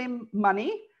have the same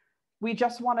money. We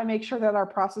just want to make sure that our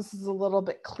process is a little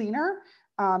bit cleaner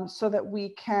so that we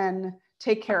can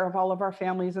take care of all of our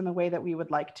families in the way that we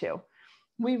would like to.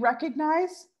 We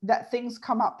recognize that things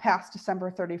come up past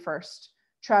December 31st.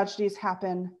 Tragedies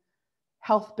happen,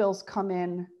 health bills come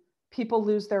in, people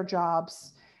lose their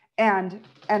jobs. And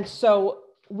so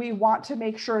we want to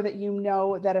make sure that you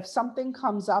know that if something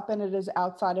comes up and it is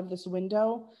outside of this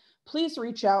window, please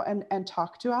reach out and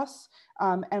talk to us.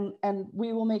 And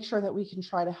we will make sure that we can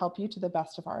try to help you to the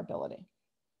best of our ability.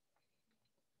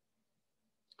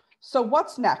 So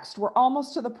what's next? We're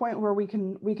almost to the point where we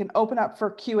can open up for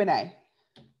Q&A.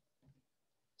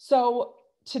 So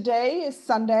today is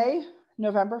Sunday,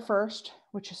 November 1st,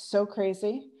 which is so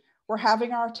crazy. We're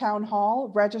having our town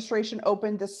hall. Registration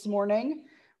opened this morning.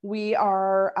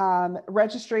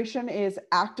 Registration is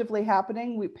actively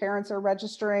happening. Parents are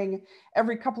registering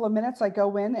every couple of minutes. I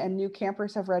go in and new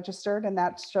campers have registered, and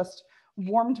that's just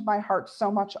warmed my heart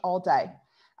so much all day.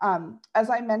 As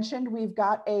I mentioned, we've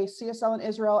got a CSL in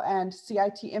Israel and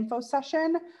CIT info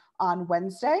session on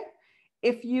Wednesday.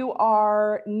 If you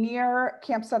are near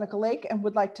Camp Seneca Lake and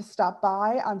would like to stop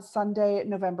by on Sunday,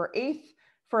 November 8th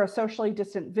for a socially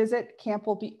distant visit, camp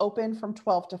will be open from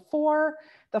 12 to 4.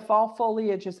 The fall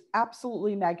foliage is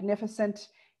absolutely magnificent.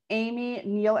 Amy,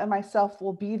 Neil, and myself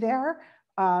will be there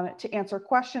to answer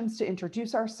questions, to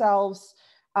introduce ourselves.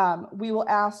 We will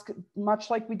ask,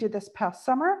 much like we did this past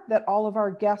summer, that all of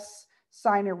our guests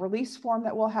sign a release form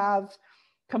that we'll have,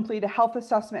 complete a health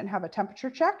assessment, and have a temperature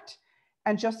checked.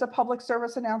 And just a public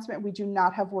service announcement, we do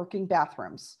not have working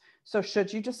bathrooms. So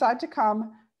should you decide to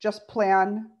come, just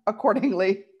plan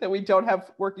accordingly that we don't have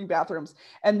working bathrooms.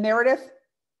 And Meredith,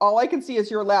 all I can see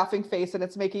is your laughing face, and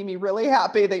it's making me really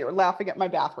happy that you're laughing at my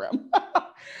bathroom.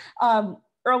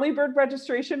 Early bird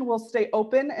registration will stay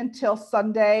open until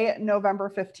Sunday,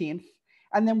 November 15th.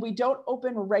 And then we don't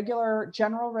open regular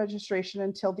general registration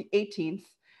until the 18th,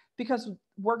 because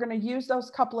we're going to use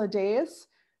those couple of days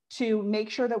to make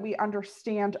sure that we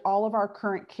understand all of our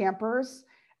current campers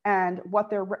and what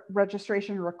their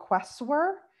registration requests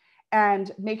were,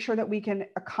 and make sure that we can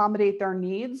accommodate their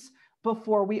needs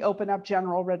before we open up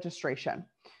general registration.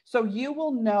 So you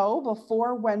will know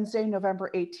before Wednesday,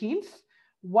 November 18th,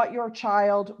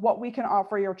 what we can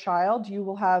offer your child. You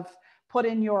will have put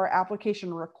in your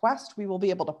application request. We will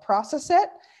be able to process it.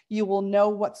 You will know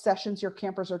what sessions your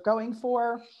campers are going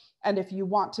for. And if you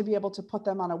want to be able to put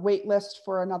them on a wait list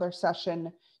for another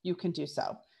session, you can do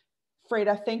so.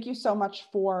 Freda, thank you so much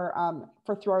for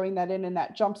throwing that in, and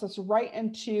that jumps us right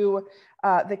into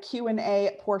the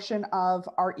Q&A portion of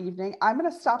our evening. I'm going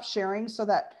to stop sharing so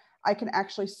that I can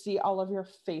actually see all of your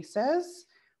faces,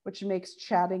 which makes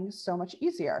chatting so much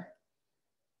easier.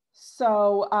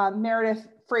 So Meredith,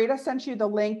 Freda sent you the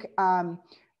link.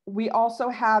 We also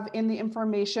have in the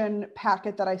information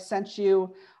packet that I sent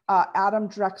you, Adam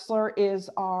Drexler is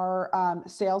our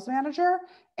sales manager,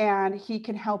 and he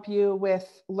can help you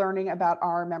with learning about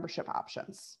our membership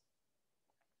options.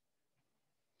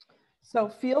 So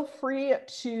feel free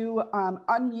to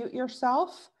unmute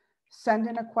yourself, send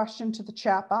in a question to the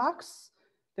chat box.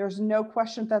 There's no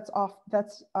question that's off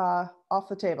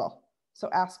the table. So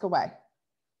ask away.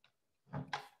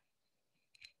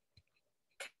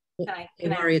 Hey,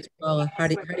 Mari, it's Paula. How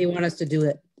do you want us to do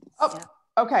it? Oh,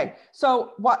 okay.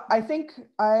 So what I think,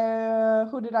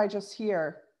 who did I just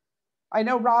hear? I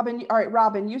know Robin. All right,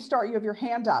 Robin, you start. You have your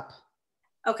hand up.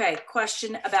 Okay,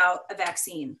 question about a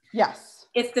vaccine. Yes.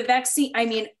 If the vaccine, I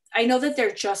mean, I know that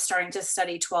they're just starting to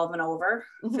study 12 and over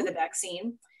for the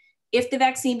vaccine. If the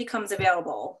vaccine becomes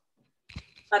available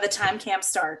by the time camp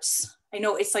starts, I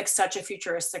know it's like such a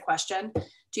futuristic question.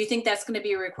 Do you think that's going to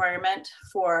be a requirement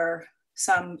for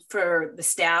the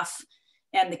staff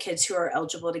and the kids who are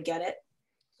eligible to get it?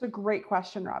 It's a great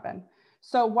question, Robin.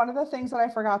 So one of the things that I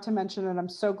forgot to mention, and I'm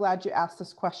so glad you asked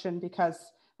this question because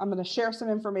I'm going to share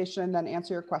some information and then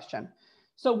answer your question.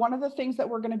 So one of the things that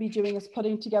we're going to be doing is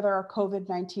putting together our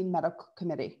COVID-19 medical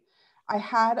committee. I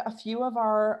had a few of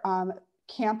our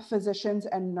camp physicians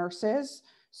and nurses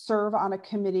serve on a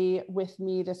committee with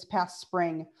me this past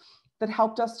spring that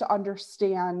helped us to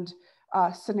understand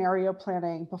scenario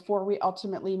planning before we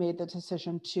ultimately made the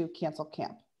decision to cancel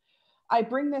camp. I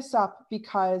bring this up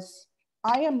because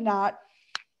I am not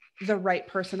the right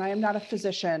person. I am not a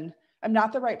physician. I'm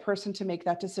not the right person to make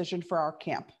that decision for our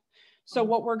camp. So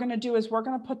what we're going to do is we're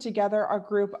going to put together a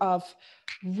group of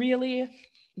really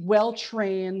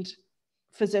well-trained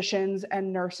physicians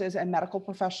and nurses and medical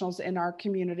professionals in our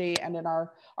community and in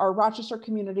our Rochester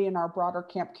community and our broader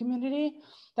camp community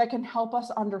that can help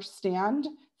us understand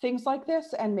things like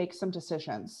this and make some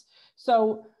decisions.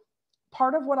 So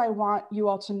part of what I want you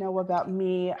all to know about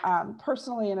me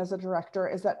personally and as a director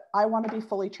is that I want to be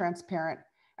fully transparent.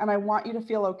 And I want you to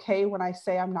feel okay when I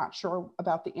say I'm not sure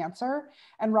about the answer.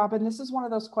 And Robin, this is one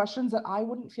of those questions that I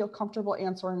wouldn't feel comfortable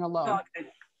answering alone. Oh, okay.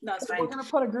 No, it's so fine. We're going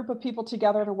to put a group of people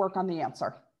together to work on the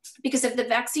answer. Because if the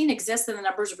vaccine exists and the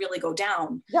numbers really go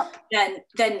down, yep.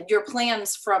 then your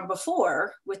plans from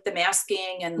before with the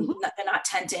masking and the not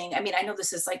tenting, I mean, I know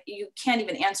this is like, you can't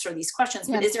even answer these questions,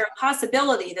 but is there a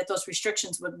possibility that those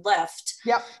restrictions would lift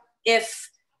yep. if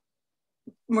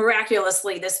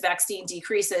miraculously this vaccine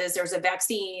decreases, there's a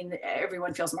vaccine,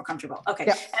 everyone feels more comfortable? Okay.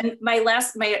 Yep. And my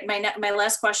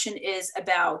last question is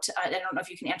about, I don't know if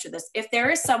you can answer this. If there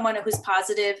is someone who's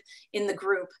positive in the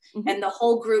group and the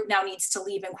whole group now needs to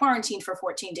leave in quarantine for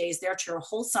 14 days, they're your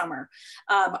whole summer.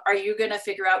 Are you going to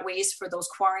figure out ways for those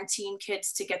quarantine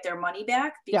kids to get their money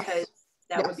back? Because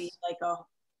that would be like a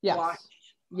wash.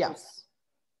 Yes.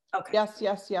 Okay.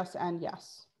 Yes, and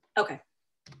yes. Okay.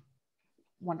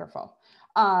 Wonderful.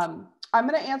 I'm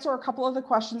going to answer a couple of the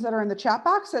questions that are in the chat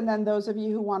box, and then those of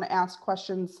you who want to ask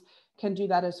questions can do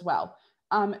that as well.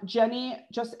 Jenny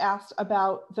just asked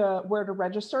about where to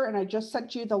register, and I just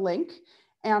sent you the link.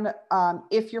 And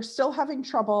if you're still having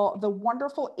trouble, the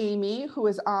wonderful Amy, who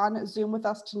is on Zoom with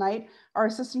us tonight, our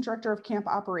Assistant Director of Camp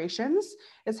Operations,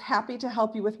 is happy to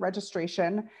help you with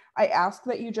registration. I ask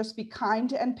that you just be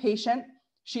kind and patient.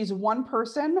 She's one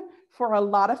person for a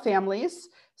lot of families.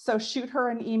 So shoot her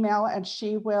an email and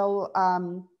she will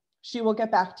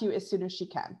get back to you as soon as she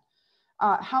can.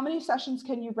 How many sessions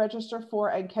can you register for,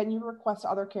 and can you request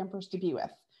other campers to be with?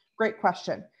 Great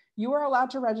question. You are allowed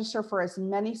to register for as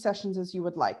many sessions as you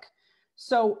would like.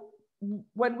 So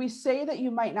when we say that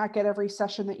you might not get every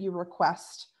session that you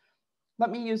request, let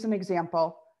me use an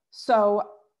example. So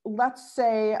let's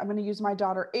say I'm going to use my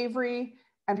daughter Avery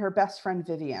and her best friend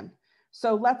Vivian.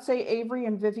 So let's say Avery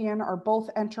and Vivian are both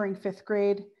entering 5th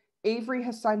grade. Avery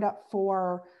has signed up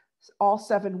for all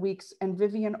 7 weeks and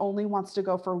Vivian only wants to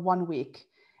go for 1 week.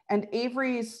 And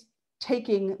Avery's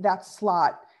taking that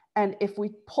slot. And if we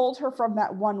pulled her from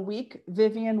that 1 week,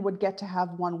 Vivian would get to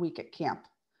have 1 week at camp.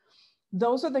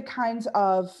 Those are the kinds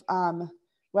of,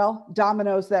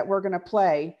 dominoes that we're going to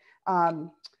play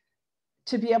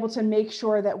to be able to make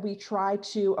sure that we try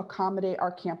to accommodate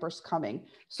our campers coming.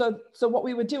 So what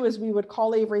we would do is we would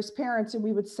call Avery's parents and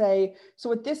we would say,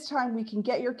 so at this time we can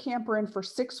get your camper in for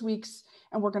 6 weeks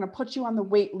and we're going to put you on the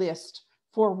wait list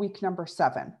for week number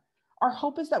 7. Our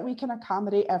hope is that we can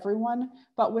accommodate everyone,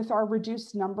 but with our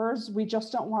reduced numbers, we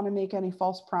just don't want to make any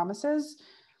false promises.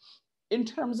 In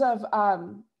terms of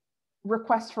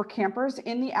requests for campers,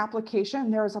 in the application,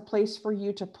 there is a place for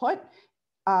you to put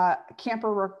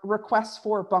camper requests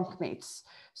for bunkmates.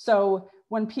 So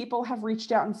when people have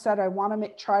reached out and said, I want to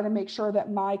try to make sure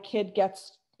that my kid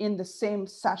gets in the same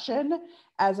session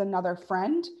as another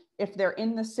friend, if they're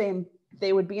in the same,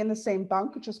 they would be in the same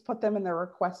bunk, just put them in their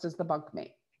request as the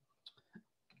bunkmate.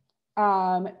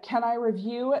 Can I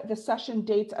review the session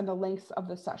dates and the lengths of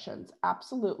the sessions?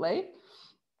 Absolutely.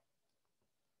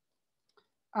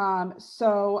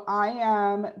 So I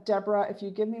am, Deborah, if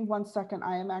you give me 1 second,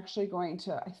 I am actually going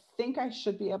to, I think I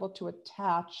should be able to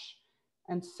attach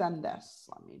and send this.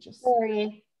 Let me just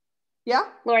Lori. Yeah?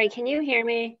 Lori, can you hear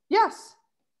me? Yes.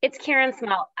 It's Karen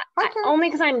Small. Hi, Karen. Only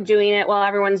because I'm doing it while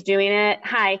everyone's doing it.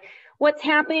 Hi. What's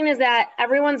happening is that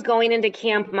everyone's going into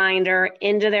CampMinder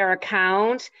into their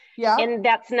account. Yeah. And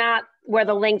that's not where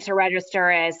the link to register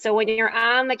is. So when you're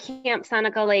on the Camp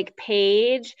Seneca Lake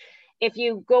page, if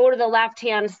you go to the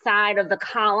left-hand side of the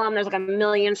column, there's like a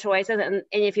million choices. And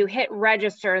if you hit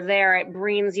register there, it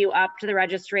brings you up to the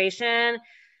registration.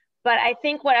 But I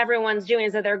think what everyone's doing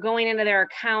is that they're going into their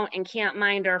account in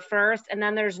CampMinder first, and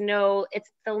then there's no,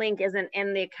 the link isn't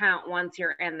in the account once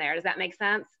you're in there. Does that make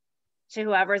sense to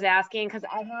whoever's asking? Because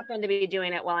I happen to be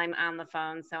doing it while I'm on the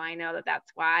phone, so I know that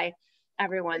that's why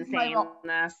everyone's saying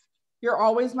this. You're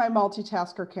always my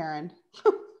multitasker, Karen.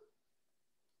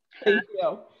 Thank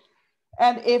you.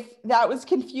 And if that was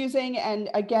confusing, and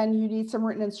again, you need some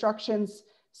written instructions,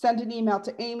 send an email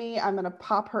to Amy. I'm going to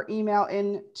pop her email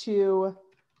into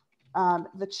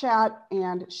the chat,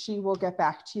 and she will get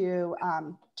back to you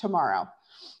tomorrow.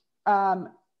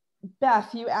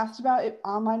 Beth, you asked about if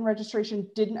online registration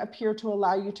didn't appear to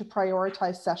allow you to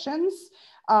prioritize sessions.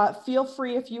 Feel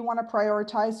free, if you want to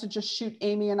prioritize, to just shoot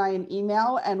Amy and I an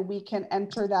email, and we can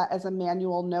enter that as a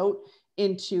manual note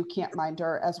into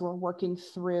CampMinder as we're working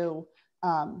through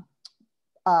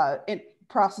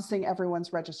processing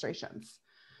everyone's registrations.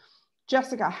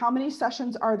 Jessica, how many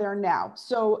sessions are there now?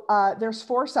 So there's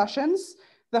 4 sessions.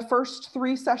 The first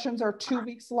 3 sessions are 2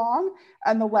 weeks long,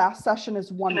 and the last session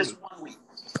is 1 week.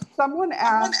 Someone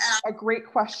asked a great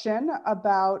question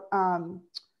about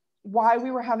why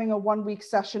we were having a 1 week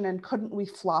session and couldn't we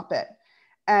flop it?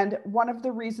 And one of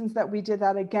the reasons that we did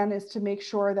that, again, is to make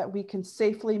sure that we can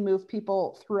safely move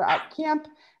people throughout camp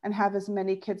and have as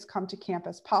many kids come to camp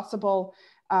as possible,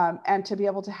 and to be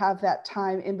able to have that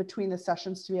time in between the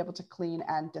sessions to be able to clean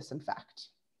and disinfect.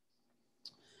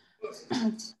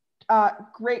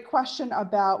 Great question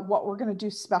about what we're going to do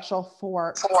special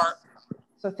for.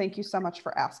 So thank you so much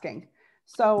for asking.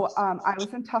 So I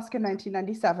was in Tusk in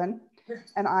 1997,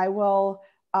 and I will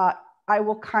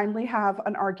kindly have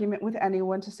an argument with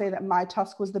anyone to say that my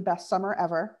Tusk was the best summer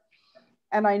ever.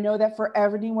 And I know that for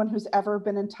anyone who's ever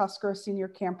been in Tusk or a senior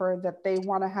camper, that they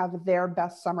want to have their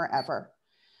best summer ever.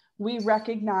 We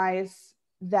recognize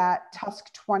that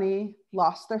Tusk 20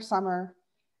 lost their summer,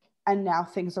 and now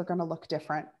things are going to look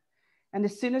different. And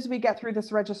as soon as we get through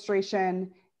this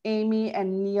registration, Amy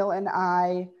and Neil and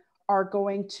I are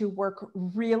going to work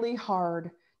really hard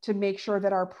to make sure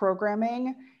that our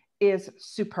programming is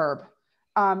superb.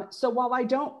 So while I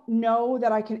don't know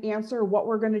that I can answer what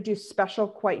we're going to do special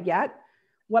quite yet,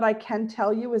 what I can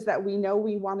tell you is that we know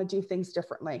we want to do things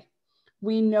differently.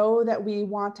 We know that we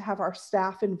want to have our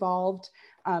staff involved.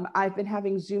 I've been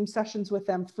having Zoom sessions with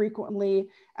them frequently,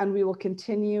 and we will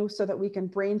continue so that we can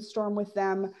brainstorm with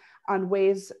them on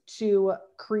ways to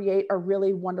create a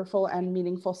really wonderful and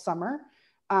meaningful summer.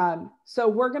 So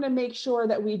we're going to make sure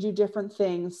that we do different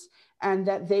things and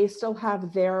that they still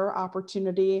have their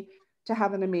opportunity to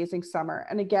have an amazing summer.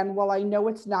 And again, while I know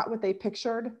it's not what they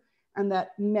pictured, and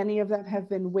that many of them have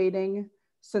been waiting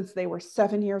since they were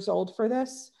 7 years old for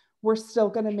this, we're still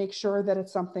going to make sure that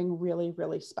it's something really,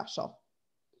 really special.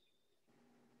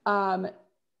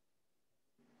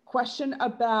 Question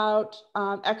about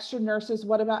extra nurses.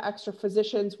 What about extra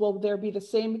physicians? Will there be the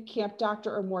same camp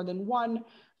doctor or more than one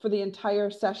for the entire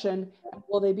session?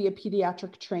 Will they be a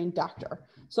pediatric trained doctor?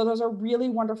 So those are really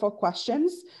wonderful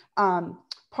questions.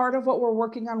 Part of what we're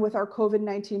working on with our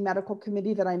COVID-19 medical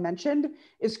committee that I mentioned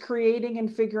is creating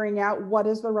and figuring out what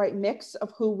is the right mix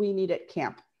of who we need at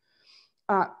camp.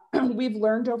 We've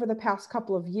learned over the past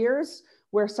couple of years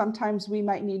where sometimes we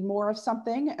might need more of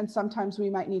something and sometimes we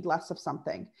might need less of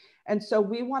something. And so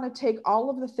we want to take all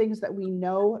of the things that we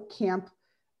know camp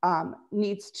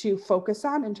needs to focus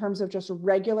on in terms of just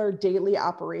regular daily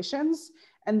operations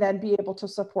and then be able to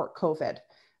support COVID.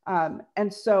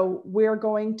 And so we're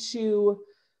going to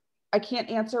I can't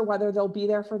answer whether they'll be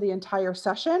there for the entire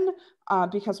session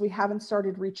because we haven't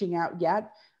started reaching out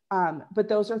yet. But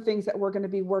those are things that we're going to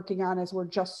be working on as we're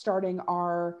just starting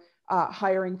our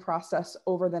hiring process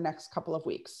over the next couple of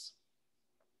weeks.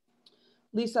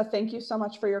 Lisa, thank you so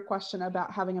much for your question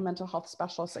about having a mental health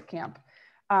specialist at camp.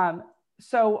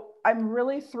 So I'm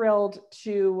really thrilled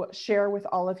to share with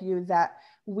all of you that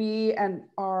we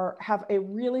have a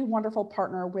really wonderful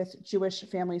partner with Jewish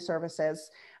Family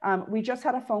Services. We just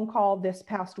had a phone call this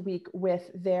past week with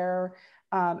their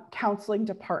counseling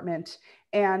department,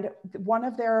 and one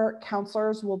of their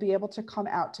counselors will be able to come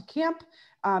out to camp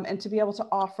and to be able to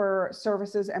offer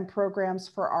services and programs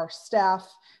for our staff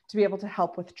to be able to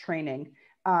help with training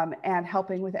and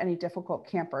helping with any difficult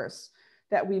campers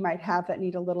that we might have that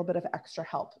need a little bit of extra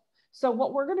help. So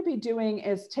what we're going to be doing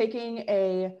is taking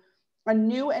a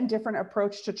new and different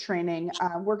approach to training.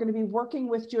 We're going to be working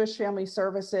with Jewish Family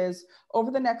Services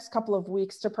over the next couple of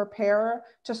weeks to prepare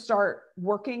to start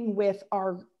working with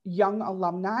our young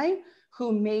alumni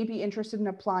who may be interested in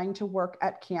applying to work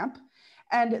at camp.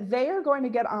 And they are going to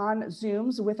get on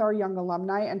Zooms with our young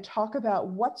alumni and talk about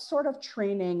what sort of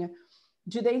training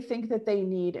do they think that they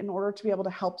need in order to be able to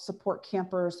help support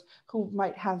campers who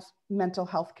might have mental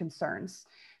health concerns.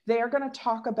 They are going to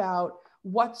talk about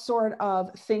what sort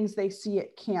of things they see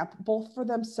at camp, both for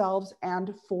themselves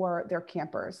and for their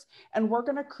campers. And we're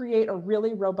going to create a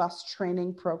really robust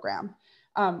training program.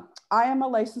 I am a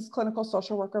licensed clinical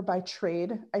social worker by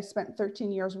trade. I spent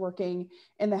 13 years working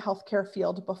in the healthcare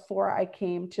field before I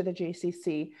came to the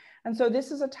JCC. And so this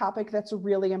is a topic that's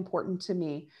really important to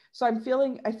me. So I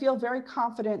feel very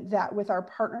confident that with our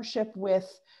partnership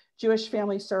with Jewish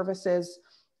Family Services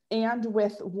and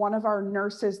with one of our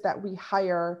nurses that we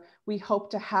hire, we hope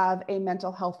to have a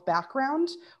mental health background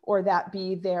or that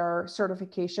be their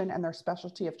certification and their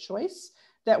specialty of choice,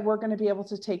 that we're going to be able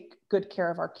to take good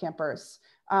care of our campers.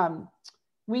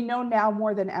 We know now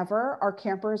more than ever, our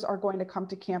campers are going to come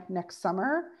to camp next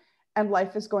summer and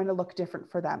life is going to look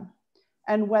different for them.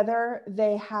 And whether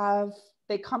they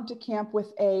come to camp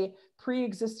with a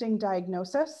pre-existing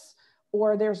diagnosis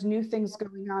or there's new things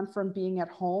going on from being at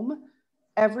home,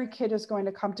 every kid is going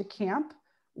to come to camp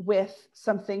with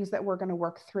some things that we're going to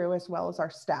work through as well as our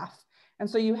staff. And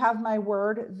so you have my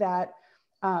word that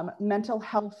mental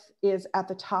health is at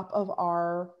the top of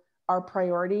our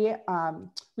priority.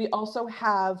 We also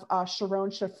have Sharon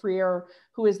Shafrir,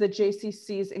 who is the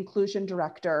JCC's inclusion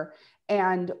director.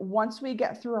 And once we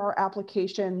get through our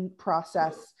application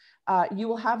process, you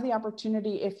will have the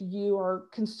opportunity, if you are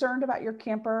concerned about your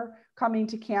camper coming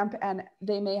to camp and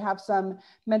they may have some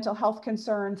mental health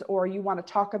concerns or you want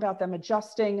to talk about them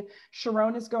adjusting,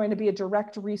 Sharon is going to be a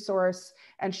direct resource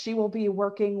and she will be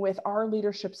working with our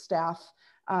leadership staff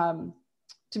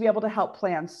to be able to help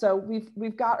plan. So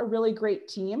we've got a really great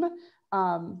team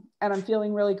and I'm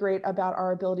feeling really great about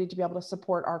our ability to be able to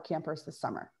support our campers this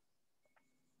summer.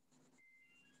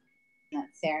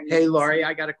 Hey, Laurie,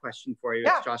 I got a question for you.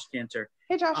 Yeah. It's Josh Cantor.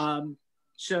 Hey, Josh.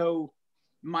 So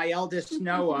my eldest,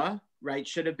 Noah, right,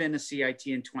 should have been a CIT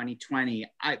in 2020.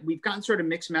 We've gotten sort of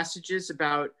mixed messages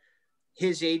about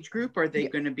his age group. Are they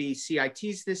going to be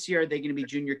CITs this year? Are they going to be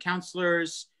junior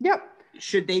counselors? Yep.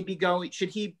 Should we be going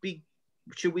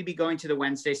to the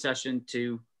Wednesday session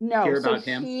to hear about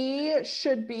him? He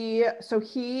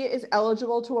is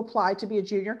eligible to apply to be a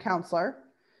junior counselor.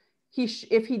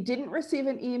 If he didn't receive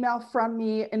an email from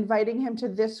me inviting him to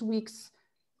this week's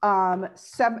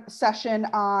session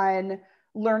on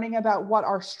learning about what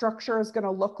our structure is going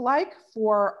to look like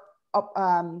for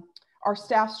our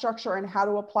staff structure and how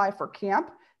to apply for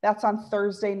camp, that's on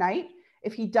Thursday night.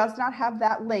 If he does not have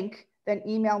that link, then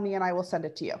email me and I will send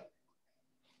it to you.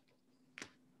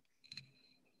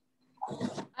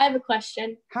 I have a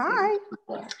question. Hi.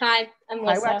 Hi, I'm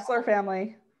Lisa. Hi, Wexler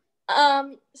family.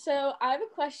 So I have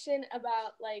a question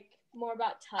about more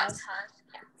about Tusk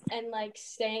and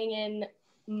staying in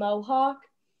Mohawk.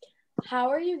 How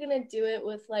are you gonna do it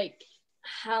with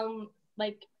how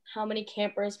many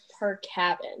campers per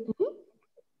cabin?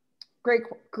 Mm-hmm.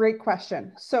 Great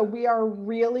question. So we are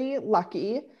really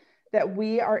lucky that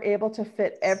we are able to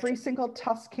fit every single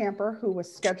Tusk camper who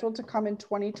was scheduled to come in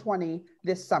 2020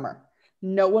 this summer.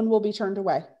 No one will be turned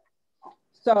away.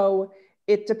 So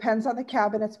it depends on the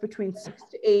cabin. It's between 6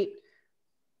 to 8.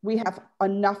 We have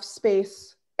enough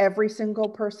space. Every single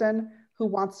person who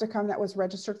wants to come that was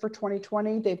registered for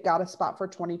 2020, they've got a spot for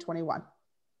 2021.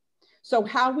 So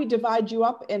how we divide you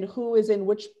up and who is in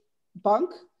which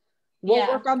bunk, we'll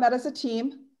work on that as a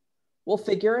team. We'll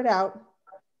figure it out.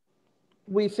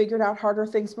 We figured out harder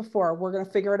things before. We're going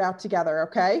to figure it out together.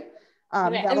 Okay.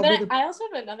 Okay. And then I also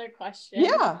have another question.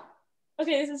 Yeah.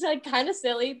 okay, this is like kind of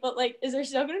silly, but like, is there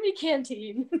still going to be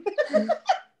canteen?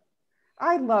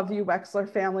 I love you, Wexler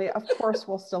family. Of course,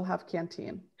 we'll still have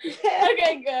canteen.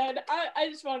 Okay, good. I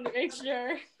just wanted to make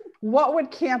sure. What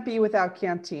would camp be without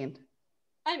canteen?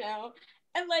 I know.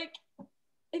 And like,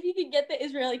 if you could get the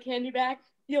Israeli candy back,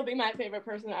 you'll be my favorite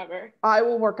person ever. I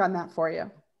will work on that for you.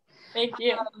 Thank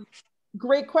you.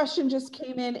 Great question just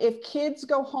came in. If kids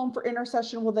go home for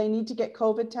intercession, will they need to get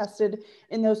COVID tested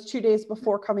in those 2 days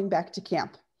before coming back to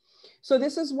camp? So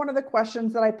this is one of the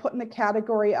questions that I put in the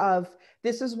category of,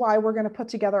 this is why we're going to put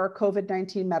together our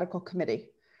COVID-19 medical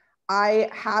committee. I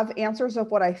have answers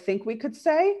of what I think we could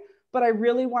say, but I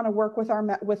really want to work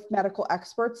with medical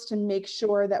experts to make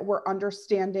sure that we're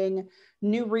understanding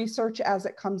new research as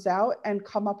it comes out and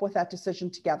come up with that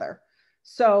decision together.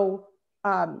 So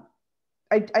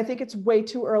I think it's way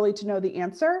too early to know the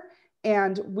answer,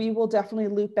 and we will definitely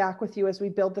loop back with you as we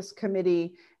build this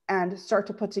committee and start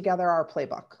to put together our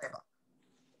playbook.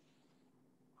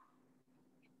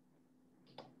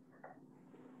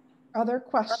 Other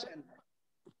questions?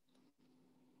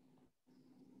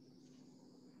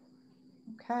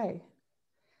 Okay.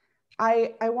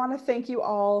 I want to thank you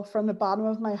all from the bottom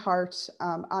of my heart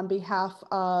on behalf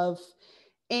of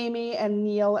Amy and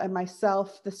Neil and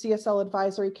myself, the CSL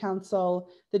Advisory Council,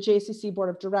 the JCC Board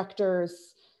of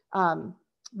Directors.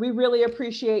 We really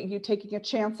appreciate you taking a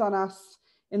chance on us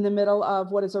in the middle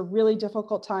of what is a really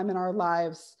difficult time in our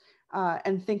lives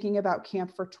and thinking about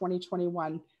camp for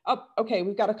 2021. Oh, okay,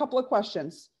 we've got a couple of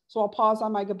questions, so I'll pause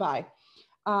on my goodbye.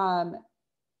 When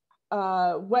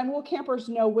will campers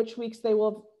know which weeks they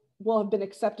will have been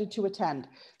accepted to attend?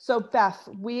 So Beth,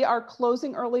 we are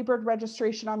closing early bird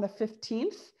registration on the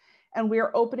 15th, and we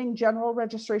are opening general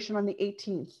registration on the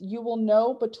 18th. You will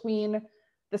know between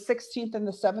the 16th and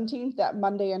the 17th, that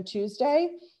Monday and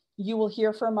Tuesday. You will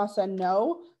hear from us and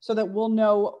know, so that we'll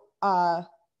know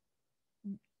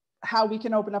how we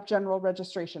can open up general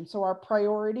registration. So our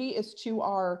priority is to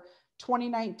our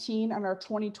 2019 and our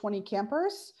 2020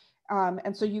 campers.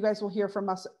 And so you guys will hear from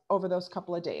us over those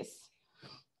couple of days.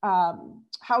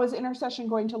 How is intercession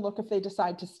going to look if they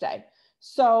decide to stay?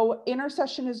 So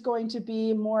intercession is going to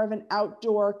be more of an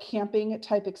outdoor camping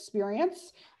type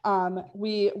experience.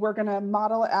 We're going to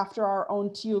model after our own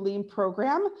Tuline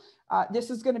program. This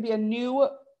is going to be a new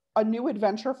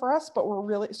adventure for us, but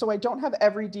so I don't have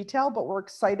every detail, but we're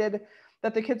excited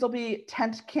that the kids will be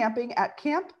tent camping at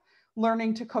camp,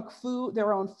 learning to cook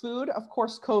their own food, of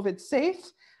course, COVID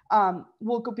safe.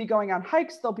 We'll be going on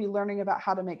hikes. They'll be learning about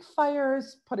how to make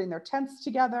fires, putting their tents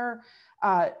together.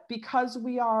 Because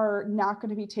we are not going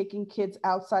to be taking kids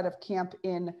outside of camp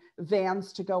in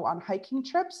vans to go on hiking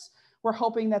trips, we're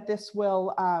hoping that this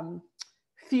will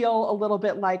feel a little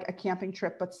bit like a camping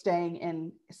trip, but staying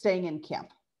in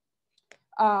camp.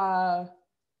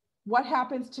 What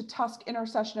happens to Tusk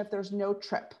intercession if there's no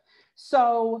trip?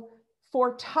 So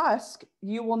for Tusk,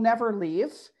 you will never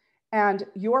leave. And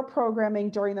your programming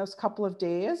during those couple of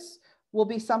days will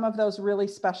be some of those really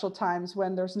special times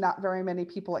when there's not very many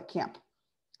people at camp.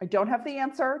 I don't have the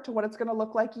answer to what it's going to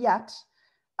look like yet,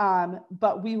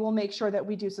 but we will make sure that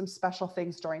we do some special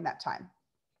things during that time.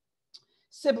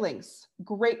 Siblings,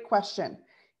 great question.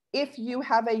 If you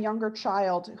have a younger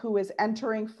child who is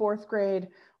entering 4th grade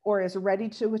or is ready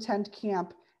to attend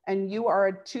camp, and you are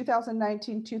a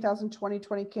 2019,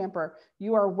 2020 camper,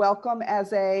 you are welcome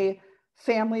as a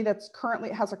family that's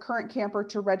currently has a current camper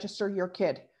to register your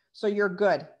kid. So you're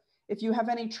good. If you have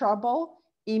any trouble,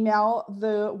 email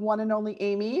the one and only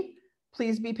Amy.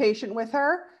 Please be patient with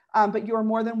her, but you are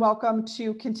more than welcome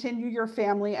to continue your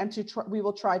family, and we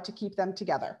will try to keep them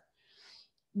together.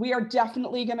 We are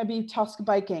definitely going to be Tusk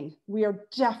biking. We are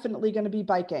definitely going to be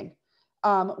biking,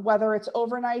 whether it's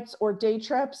overnights or day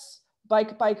trips.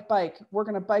 Bike. We're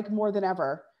going to bike more than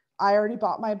ever. I already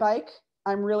bought my bike.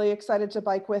 I'm really excited to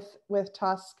bike with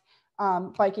Tusk.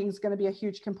 Biking is going to be a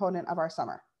huge component of our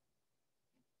summer.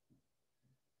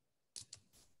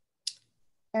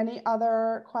 Any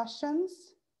other questions?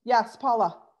 Yes,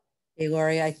 Paula. Hey,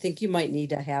 Lori, I think you might need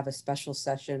to have a special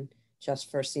session just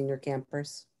for senior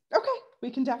campers. Okay, we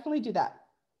can definitely do that.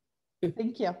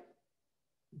 Thank you.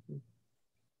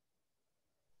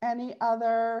 Any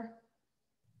other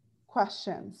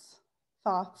questions,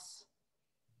 thoughts?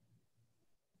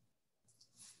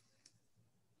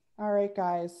 All right,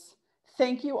 guys.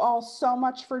 Thank you all so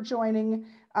much for joining.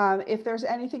 If there's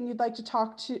anything you'd like to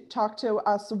talk to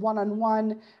us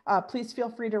one-on-one, please feel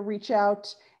free to reach out,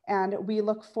 and we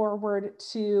look forward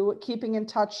to keeping in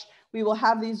touch. We will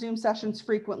have these Zoom sessions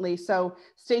frequently, so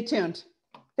stay tuned.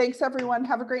 Thanks, everyone.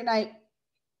 Have a great night.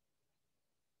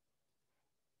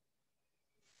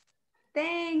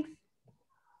 Thanks.